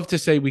 I'd love to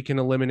say we can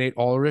eliminate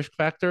all risk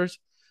factors,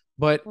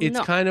 but Well, it's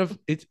no. kind of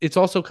it's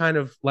also kind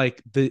of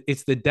like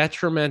it's the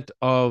detriment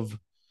of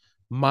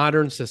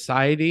modern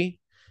society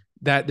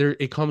that there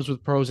it comes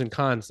with pros and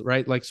cons,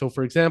 right? Like, so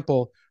for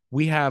example,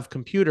 we have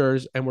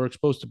computers and we're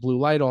exposed to blue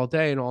light all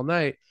day and all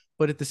night,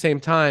 but at the same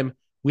time,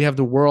 we have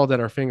the world at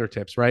our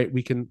fingertips, right?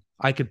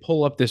 I could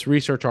pull up this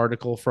research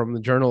article from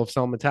the Journal of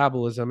Cell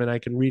Metabolism and I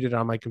can read it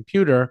on my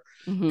computer,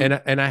 Mm-hmm.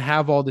 and I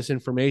have all this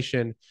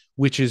information,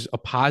 which is a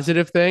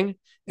positive thing.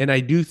 And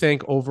I do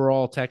think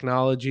overall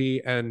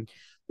technology and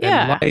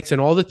Yeah. lights and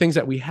all the things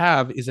that we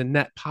have is a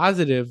net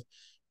positive,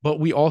 but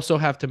we also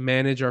have to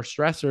manage our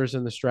stressors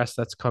and the stress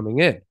that's coming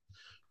in.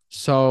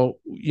 So,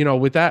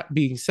 with that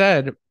being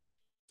said,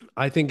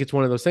 I think it's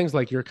one of those things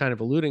like you're kind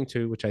of alluding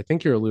to, which I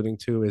think you're alluding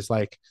to, is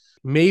like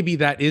maybe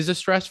that is a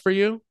stress for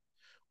you,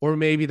 or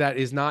maybe that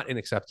is not an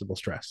acceptable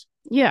stress.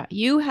 Yeah,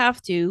 you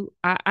have to.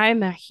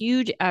 I'm a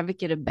huge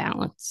advocate of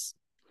balance.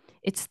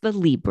 It's the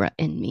Libra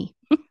in me.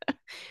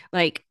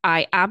 Like,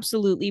 I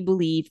absolutely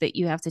believe that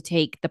you have to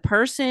take the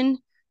person,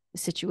 the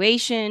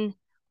situation,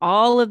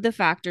 all of the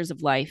factors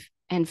of life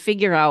and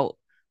figure out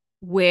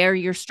where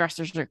your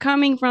stressors are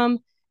coming from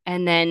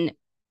and then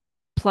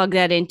plug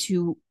that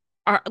into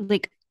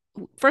like,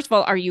 first of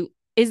all,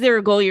 is there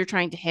a goal you're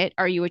trying to hit?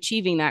 Are you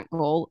achieving that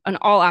goal on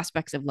all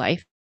aspects of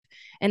life?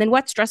 And then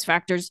what stress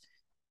factors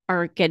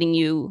are getting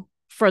you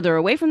further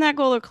away from that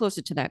goal or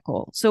closer to that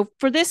goal? So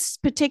for this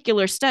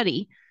particular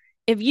study,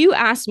 if you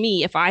ask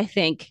me if I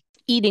think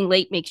eating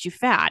late makes you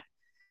fat,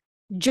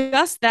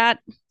 just that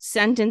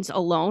sentence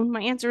alone,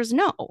 my answer is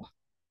no.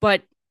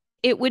 But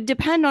it would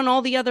depend on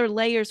all the other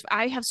layers.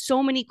 I have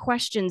so many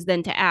questions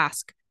then to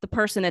ask the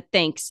person that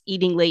thinks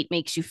eating late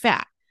makes you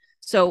fat.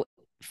 So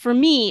for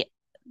me,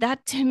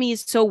 that to me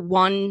is so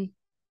one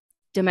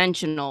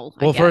dimensional,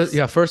 I Well,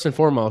 guess. first and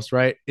foremost,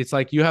 right? It's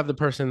like you have the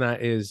person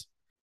that is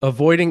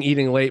avoiding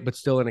eating late, but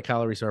still in a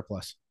calorie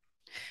surplus.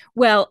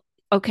 Well,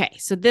 okay.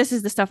 So this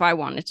is the stuff I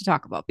wanted to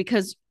talk about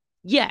because,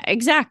 yeah,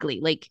 exactly.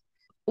 Like,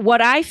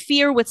 what I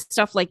fear with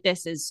stuff like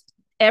this is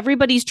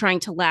everybody's trying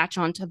to latch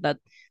onto the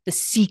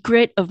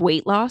secret of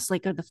weight loss,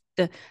 like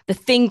the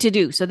thing to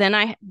do. So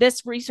then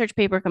this research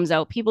paper comes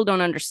out, people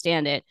don't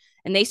understand it,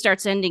 and they start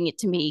sending it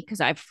to me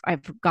because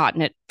I've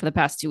gotten it for the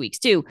past 2 weeks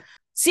too.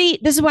 See,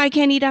 this is why I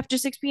can't eat after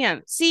 6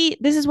 p.m. See,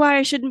 this is why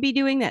I shouldn't be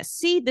doing this.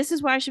 See, this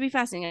is why I should be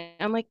fasting. And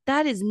I'm like,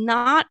 that is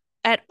not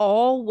at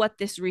all what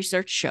this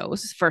research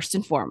shows, first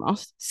and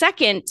foremost.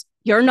 Second,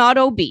 you're not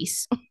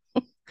obese.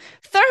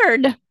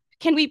 Third,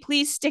 can we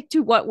please stick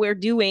to what we're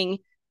doing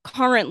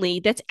currently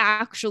that's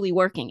actually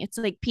working? It's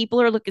like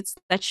people are looking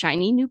at that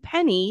shiny new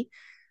penny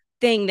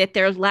thing that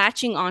they're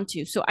latching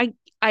onto. So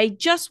I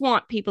just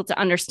want people to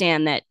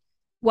understand that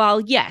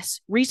while yes,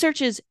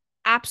 research is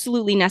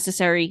absolutely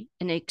necessary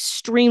and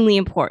extremely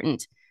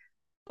important,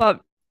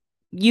 but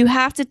you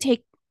have to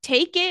take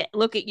it,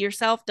 look at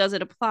yourself, does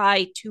it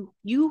apply to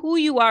you, who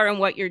you are and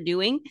what you're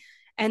doing,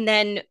 and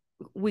then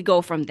we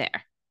go from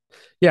there.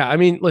 Yeah, I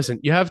mean, listen,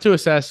 you have to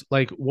assess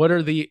like what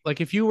are the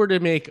like if you were to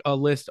make a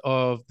list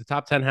of the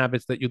top 10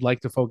 habits that you'd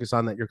like to focus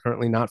on that you're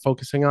currently not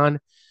focusing on,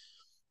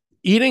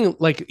 eating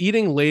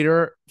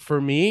later for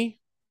me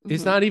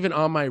is Mm-hmm. not even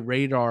on my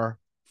radar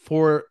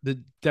for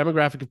the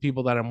demographic of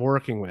people that I'm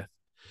working with.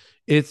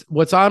 It's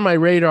what's on my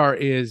radar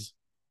is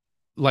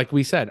like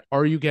we said,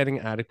 are you getting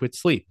adequate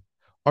sleep?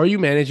 Are you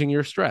managing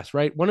your stress,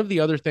 right? One of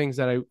the other things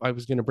that I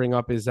was going to bring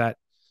up is that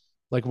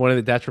like one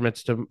of the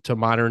detriments to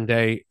modern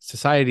day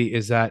society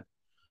is that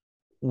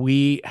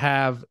we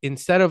have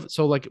instead of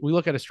so like we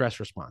look at a stress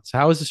response.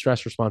 How is the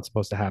stress response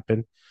supposed to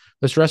happen?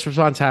 The stress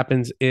response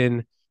happens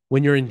in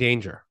when you're in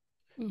danger,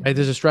 right? Mm-hmm.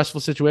 There's a stressful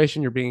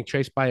situation. You're being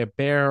chased by a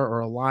bear or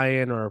a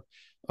lion or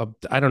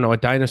I don't know, a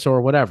dinosaur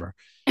or whatever,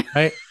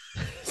 right?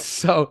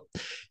 So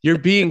you're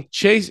being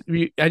chased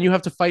and you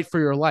have to fight for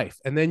your life.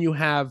 And then you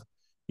have,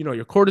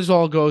 your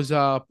cortisol goes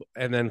up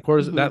and then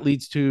Mm-hmm. that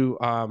leads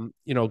to,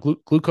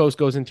 glucose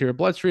goes into your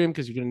bloodstream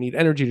because you're going to need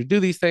energy to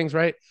do these things,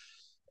 right?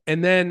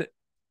 And then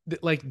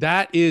like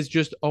that is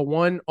just a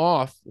one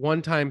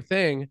time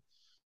thing.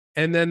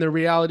 And then the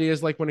reality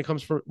is like when it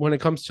comes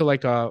to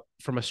like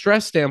from a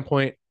stress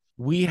standpoint,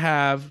 we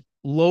have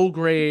low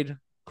grade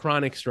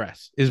chronic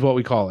stress is what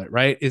we call it,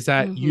 right? Is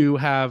that Mm-hmm. you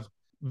have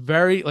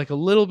very like a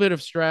little bit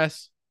of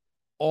stress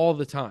all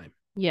the time.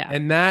 Yeah.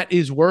 And that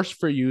is worse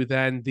for you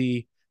than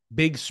the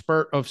big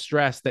spurt of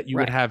stress that you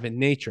would Right. have in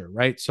nature,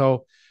 right?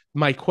 So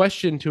my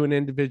question to an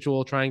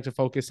individual trying to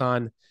focus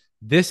on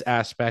this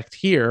aspect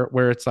here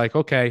where it's like,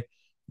 okay,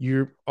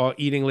 you're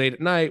eating late at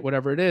night,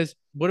 whatever it is.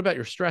 What about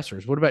your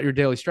stressors? What about your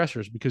daily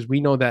stressors? Because we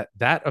know that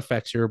that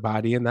affects your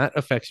body and that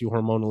affects you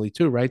hormonally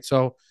too, right?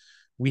 So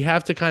we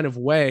have to kind of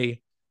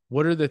weigh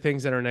what are the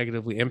things that are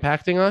negatively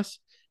impacting us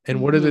and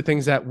what are Mm-hmm. the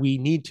things that we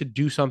need to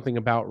do something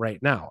about right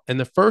now. And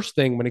the first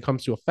thing when it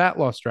comes to a fat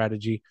loss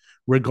strategy,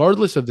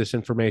 regardless of this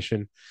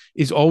information,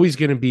 is always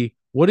going to be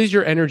what is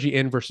your energy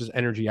in versus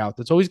energy out.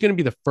 That's always going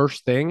to be the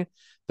first thing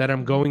that I'm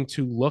Mm-hmm. going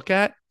to look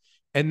at.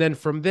 And then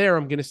from there,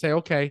 I'm going to say,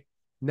 okay,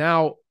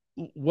 now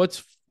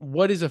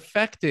what is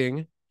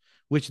affecting,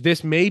 which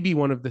this may be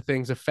one of the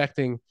things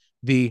affecting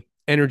the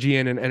energy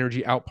in and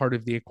energy out part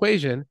of the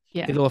equation.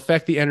 Yeah. It'll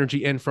affect the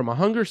energy in from a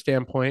hunger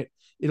standpoint.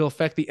 It'll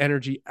affect the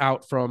energy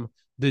out from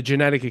the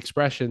genetic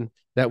expression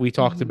that we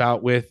talked Mm-hmm.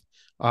 about with,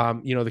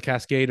 the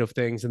cascade of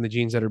things and the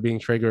genes that are being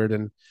triggered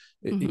and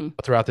Mm-hmm.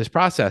 throughout this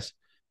process.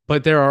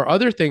 But there are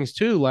other things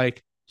too,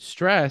 like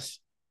stress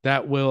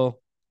that will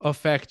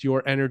affect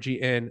your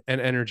energy in and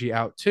energy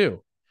out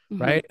too,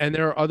 Mm-hmm. right? And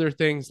there are other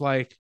things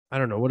like I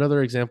don't know what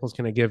other examples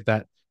can I give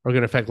that are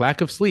going to affect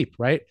lack of sleep,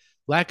 right?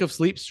 Lack of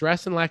sleep,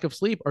 stress, and lack of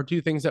sleep are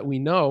two things that we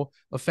know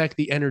affect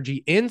the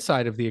energy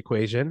inside of the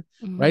equation,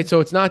 Mm-hmm. right? So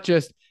it's not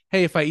just,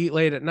 hey, if I eat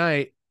late at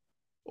night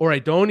or I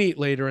don't eat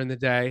later in the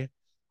day,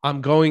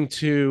 I'm going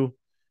to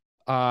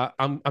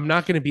I'm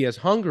not going to be as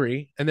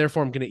hungry and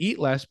therefore I'm going to eat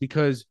less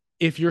because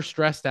if you're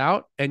stressed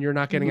out and you're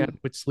not getting Mhm.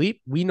 adequate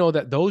sleep, we know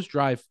that those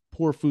drive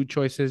poor food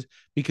choices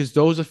because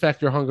those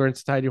affect your hunger and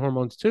satiety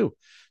hormones too.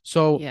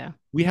 So Yeah.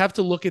 we have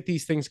to look at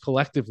these things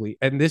collectively.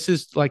 And this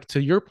is like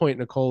to your point,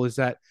 Nicole, is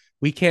that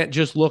we can't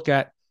just look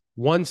at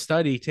one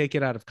study, take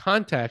it out of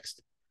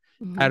context,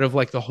 out Mhm. of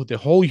like the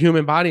whole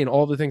human body and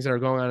all the things that are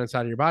going on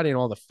inside of your body and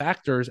all the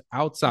factors Yeah.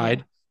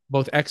 outside,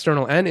 both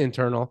external and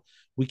internal.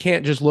 We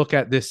can't just look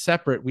at this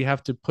separate. We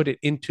have to put it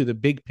into the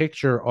big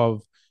picture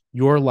of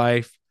your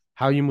life,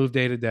 how you move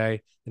day to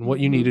day, and what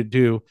you need Mhm. to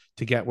do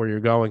to get where you're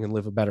going and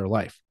live a better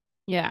life.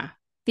 Yeah.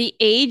 The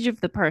age of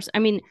the person. I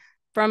mean,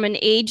 from an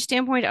age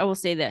standpoint, I will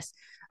say this.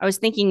 I was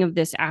thinking of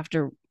this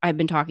after I've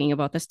been talking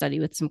about the study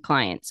with some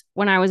clients.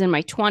 When I was in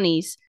my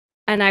 20s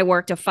and I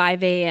worked a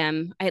 5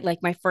 a.m., I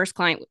like my first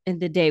client in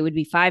the day would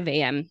be 5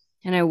 a.m.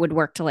 and I would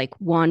work to like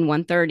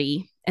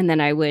 1:30, and then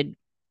I would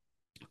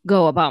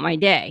go about my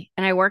day.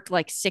 And I worked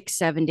like 6,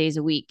 7 days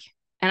a week.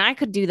 And I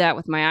could do that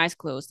with my eyes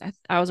closed.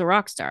 I was a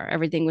rock star.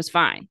 Everything was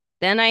fine.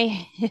 Then I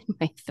hit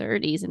my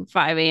 30s and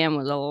 5 a.m.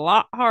 was a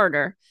lot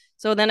harder.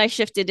 So then I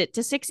shifted it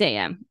to 6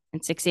 a.m.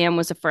 and 6 a.m.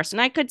 was the first.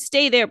 And I could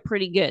stay there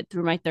pretty good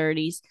through my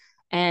 30s.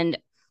 And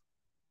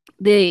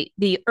the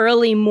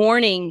early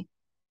morning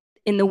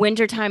in the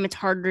wintertime, it's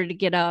harder to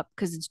get up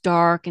because it's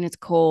dark and it's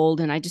cold.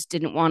 And I just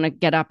didn't want to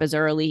get up as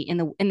early.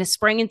 In the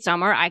spring and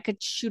summer, I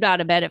could shoot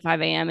out of bed at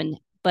 5 a.m. and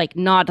like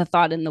not a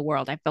thought in the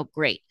world. I felt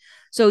great.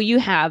 So you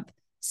have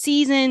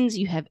seasons,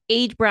 you have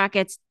age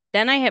brackets.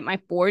 Then I hit my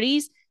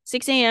 40s.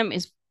 6 a.m.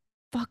 is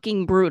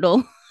fucking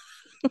brutal.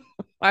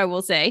 I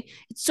will say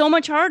it's so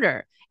much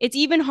harder. It's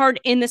even hard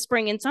in the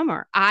spring and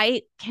summer.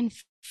 I can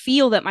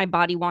feel that my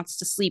body wants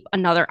to sleep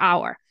another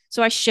hour.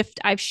 So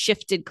I've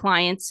shifted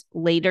clients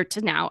later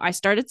to now. I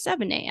start at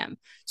 7 a.m.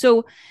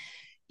 So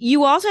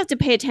you also have to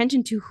pay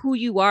attention to who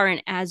you are.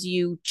 And as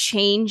you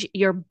change,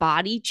 your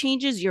body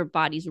changes, your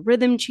body's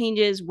rhythm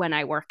changes. When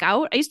I work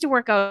out, I used to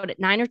work out at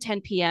 9 or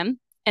 10 p.m.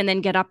 and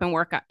then get up and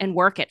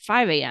work at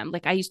 5 a.m.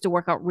 Like I used to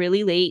work out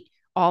really late.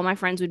 All my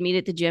friends would meet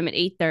at the gym at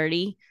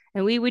 8:30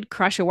 and we would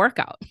crush a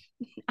workout.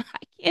 I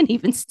can't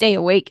even stay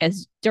awake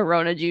as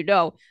Dorona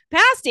Judo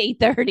past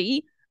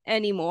 8:30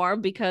 anymore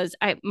because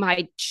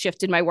I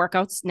shifted my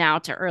workouts now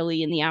to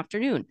early in the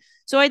afternoon.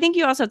 So I think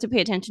you also have to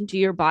pay attention to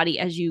your body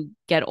as you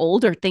get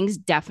older. Things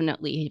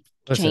definitely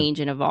Listen, change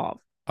and evolve.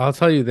 I'll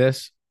tell you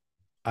this.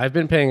 I've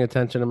been paying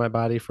attention to my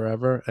body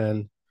forever,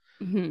 and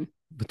Mm-hmm.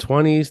 the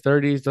 20s,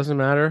 30s, doesn't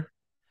matter.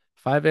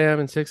 5 a.m.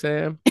 and 6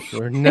 a.m.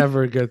 were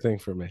never a good thing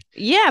for me.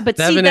 Yeah, but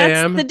see, 7 that's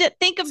a.m.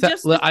 think of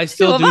just the I two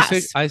still of do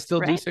six. us, I still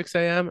do right? 6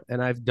 a.m.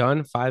 and I've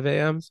done 5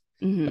 a.m.s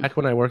Mm-hmm. back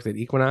when I worked at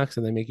Equinox,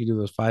 and they make you do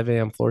those 5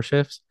 a.m. floor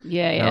shifts.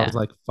 Yeah, And I was yeah.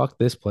 like, fuck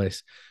this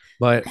place.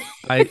 But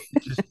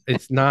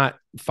it's not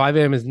 5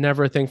 a.m. is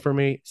never a thing for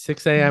me.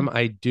 6 a.m. Mhm.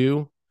 I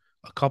do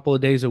a couple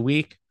of days a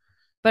week.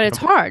 But And it's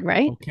I'm hard,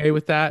 right? okay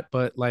with that.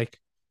 But like,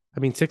 I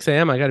mean, 6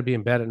 a.m. I got to be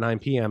in bed at 9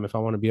 p.m. if I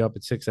want to be up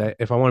at 6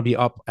 if I want to be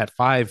up at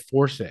 5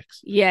 for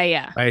 6. Yeah,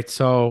 yeah. Right.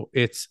 So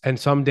and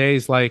some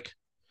days like,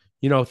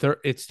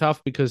 it's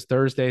tough because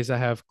Thursdays I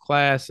have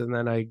class and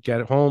then I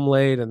get home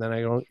late and then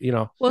I don't,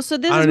 Well, so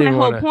this I is don't my even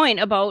want whole to. point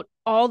about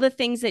all the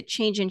things that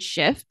change and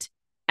shift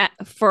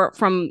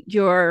from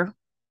your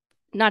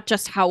not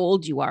just how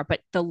old you are,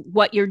 but the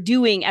what you're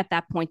doing at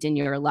that point in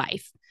your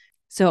life.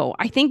 So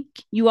I think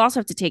you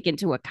also have to take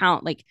into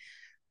account like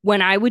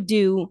when I would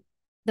do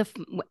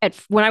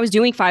when I was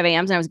doing 5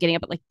 a.m.s and I was getting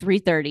up at like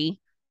 3:30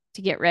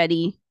 to get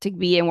ready to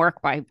be in work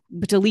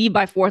to leave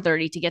by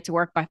 4:30 to get to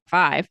work by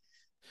 5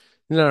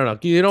 No, no, no.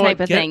 You know type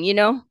what? of thing, you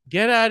know?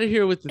 Get out of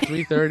here with the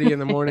 3:30 in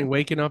the morning,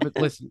 waking up at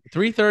listen,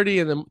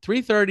 3:30 and the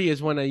 3:30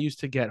 is when I used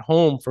to get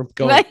home from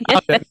going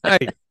out at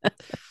night.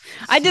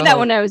 I did that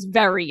when So I was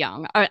very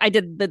young. I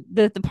did the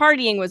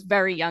partying was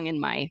very young in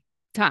my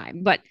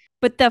time, but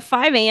the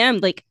 5 a.m.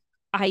 like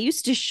I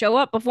used to show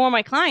up before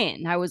my client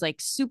and I was like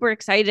super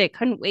excited. I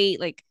couldn't wait.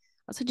 Like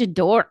I was such a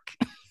dork.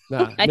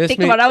 nah, I miss think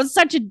me. about it, I was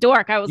such a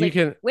dork. I was You like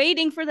can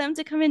waiting for them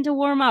to come in to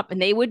warm up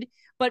and they would,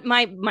 but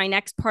my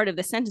next part of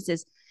the sentence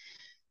is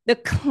the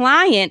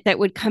client that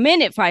would come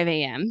in at 5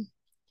 a.m.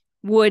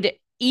 would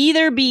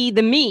either be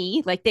the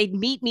me, like they'd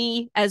meet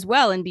me as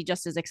well and be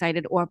just as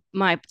excited, or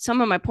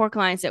some of my poor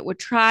clients that would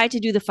try to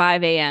do the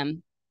 5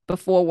 a.m.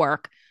 before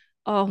work.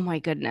 Oh my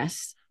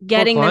goodness. poor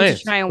Getting them to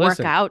clients. try and work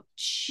Listen, out.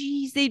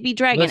 Jeez, they'd be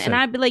dragging. And listen.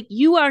 I'd be like,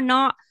 you are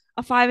not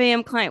a 5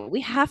 a.m. client.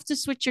 We have to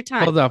switch your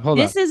time. Hold up, hold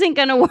This up, isn't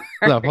gonna hold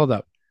work. up, hold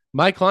up.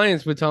 My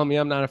clients would tell me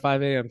I'm not a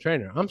 5 a.m.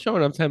 trainer. I'm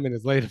showing up 10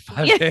 minutes late at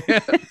 5 Yeah.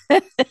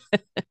 a.m.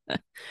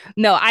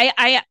 No,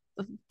 I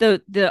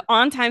the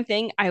on time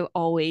thing I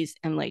always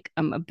am like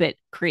I'm a bit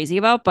crazy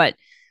about, but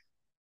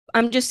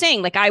I'm just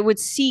saying, like, I would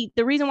see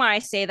the reason why I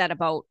say that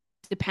about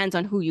depends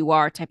on who you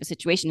are type of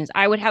situation is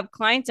I would have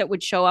clients that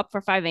would show up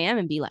for 5 a.m.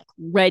 and be like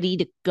ready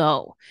to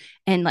go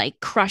and like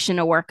crushing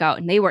a workout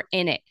and they were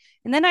in it.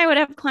 And then I would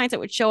have clients that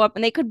would show up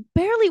and they could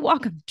barely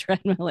walk on the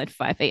treadmill at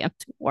 5 a.m.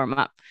 to warm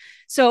up.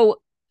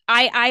 So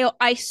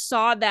I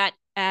saw that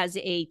as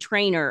a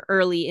trainer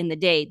early in the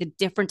day, the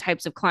different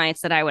types of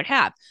clients that I would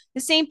have.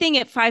 The same thing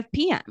at 5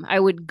 p.m. I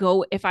would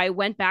go, if I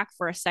went back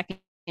for a second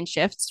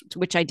shift,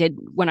 which I did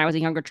when I was a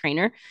younger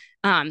trainer,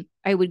 I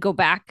would go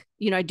back,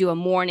 I'd do a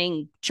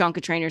morning chunk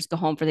of trainers, go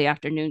home for the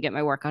afternoon, get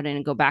my workout in,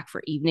 and go back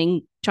for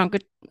evening chunk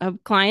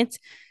of clients.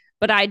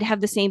 But I'd have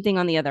the same thing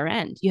on the other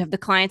end. You have the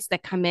clients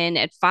that come in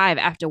at 5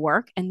 after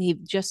work and they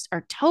just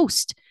are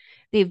toast.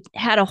 They've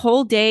had a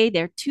whole day.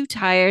 They're too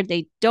tired.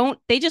 They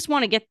just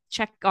want to get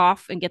checked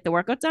off and get the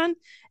workout done.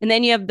 And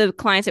then you have the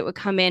clients that would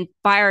come in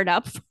fired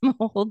up from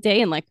a whole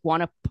day and like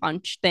want to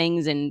punch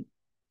things and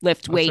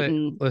lift weight.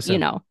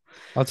 Listen,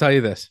 I'll tell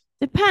you this.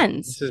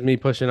 Depends. This is me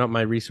pushing up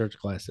my research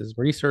glasses.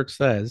 Research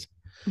says,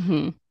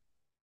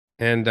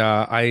 and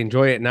I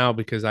enjoy it now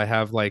because I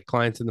have like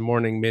clients in the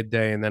morning,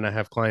 midday, and then I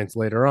have clients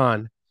later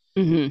on,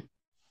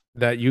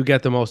 that you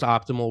get the most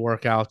optimal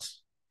workouts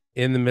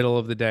in the middle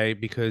of the day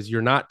because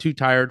you're not too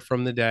tired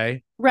from the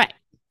day. Right.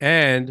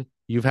 And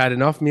you've had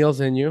enough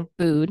meals in you.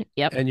 Food.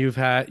 Yep. And your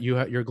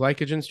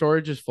glycogen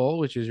storage is full,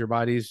 which is your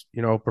body's,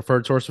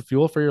 preferred source of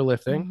fuel for your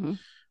lifting.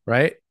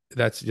 Right.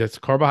 That's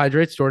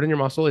carbohydrates stored in your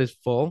muscle is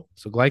full.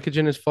 So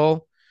glycogen is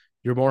full.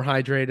 You're more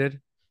hydrated.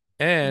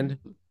 And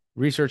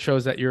research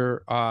shows that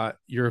your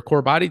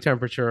core body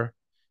temperature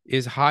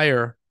is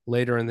higher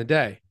later in the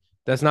day.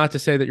 That's not to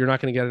say that you're not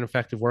going to get an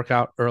effective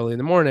workout early in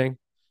the morning,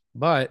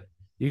 but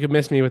you could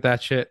miss me with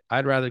that shit.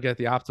 I'd rather get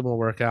the optimal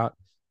workout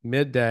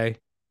midday.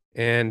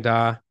 And,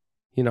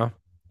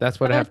 that's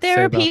what I have to say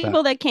about that. There are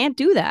people that can't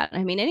do that.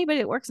 I mean, anybody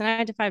that works a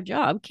 9-to-5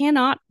 job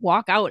cannot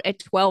walk out at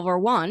 12 or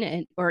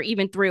 1 or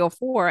even 3 or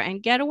 4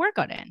 and get a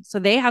workout in. So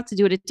they have to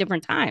do it at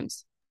different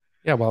times.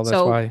 Yeah, well,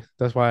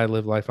 that's why I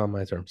live life on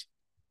my terms.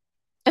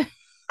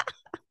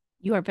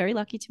 You are very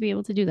lucky to be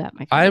able to do that,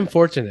 my friend. I am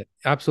fortunate.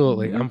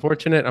 Absolutely. I'm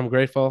fortunate. I'm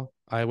grateful.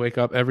 I wake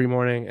up every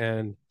morning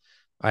and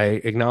I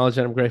acknowledge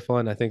that I'm grateful.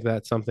 And I think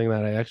that's something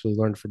that I actually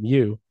learned from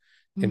you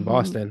in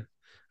Boston.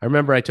 I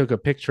remember I took a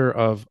picture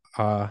of,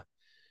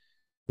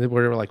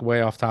 we're like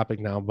way off topic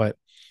now, but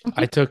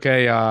I took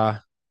I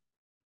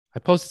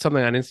posted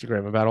something on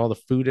Instagram about all the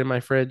food in my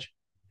fridge,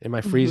 in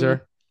my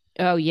freezer.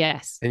 Oh,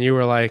 yes. And you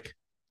were like,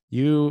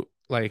 you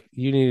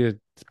need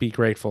to be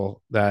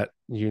grateful that,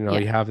 you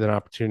have an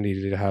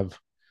opportunity to have,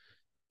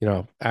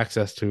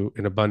 access to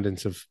an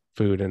abundance of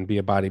food and be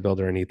a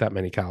bodybuilder and eat that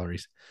many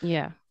calories.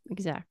 Yeah,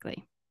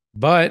 exactly.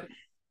 But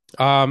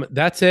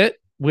that's it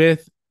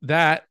with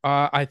that.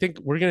 I think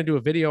we're going to do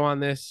a video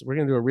on this. We're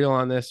going to do a reel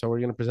on this. So we're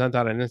going to present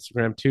that on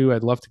Instagram too.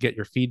 I'd love to get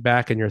your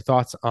feedback and your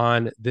thoughts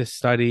on this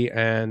study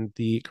and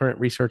the current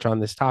research on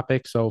this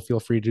topic. So feel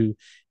free to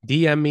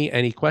DM me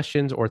any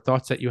questions or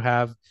thoughts that you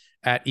have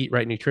at Eat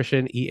Right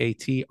Nutrition,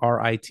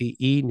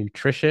 EATRITE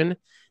Nutrition.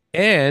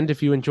 And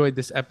if you enjoyed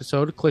this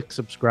episode, click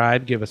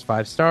subscribe, give us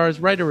 5 stars,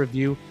 write a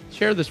review,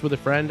 share this with a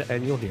friend,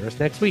 and you'll hear us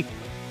next week.